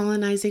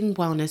Decolonizing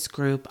Wellness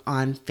group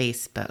on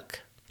Facebook.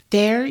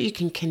 There you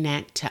can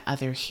connect to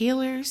other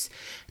healers,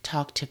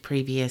 talk to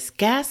previous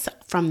guests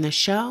from the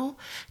show,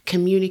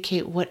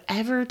 communicate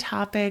whatever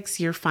topics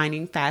you're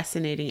finding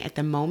fascinating at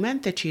the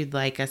moment that you'd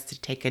like us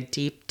to take a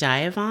deep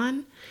dive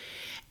on,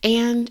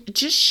 and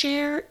just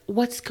share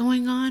what's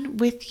going on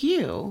with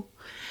you.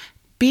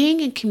 Being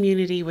in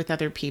community with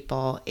other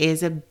people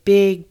is a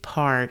big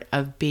part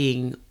of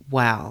being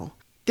well.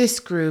 This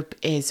group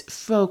is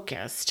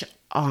focused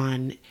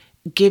on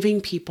giving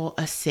people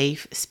a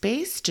safe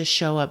space to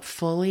show up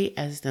fully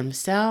as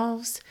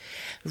themselves,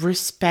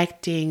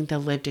 respecting the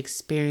lived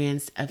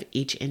experience of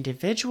each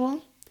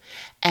individual,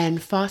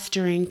 and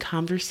fostering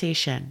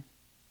conversation.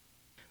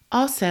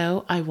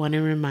 Also, I want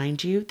to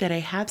remind you that I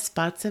have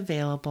spots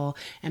available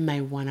in my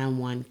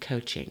one-on-one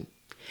coaching.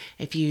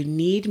 If you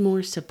need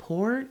more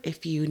support,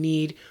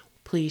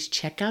 please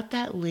check out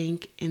that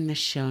link in the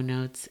show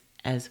notes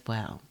as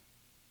well.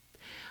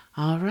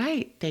 All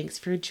right, thanks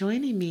for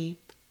joining me.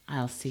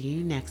 I'll see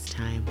you next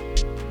time.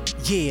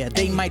 Yeah,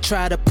 they might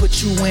try to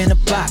put you in a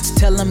box.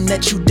 Tell them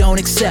that you don't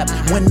accept.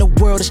 When the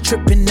world is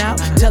tripping out,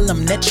 tell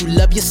them that you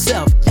love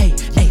yourself. Hey,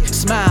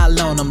 smile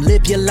on them.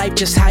 Live your life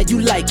just how you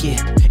like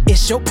it.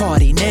 It's your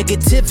party.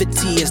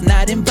 Negativity is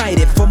not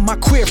invited. For my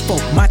queer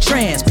folk, my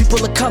trans,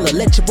 people of color,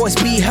 let your voice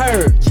be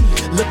heard.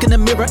 Look in the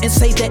mirror and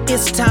say that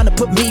it's time to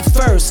put me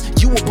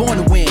first. You were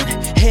born to win.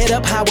 Head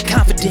up high with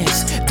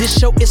confidence. This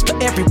show is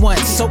for everyone,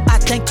 so I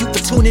thank you for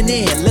tuning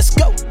in. Let's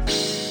go.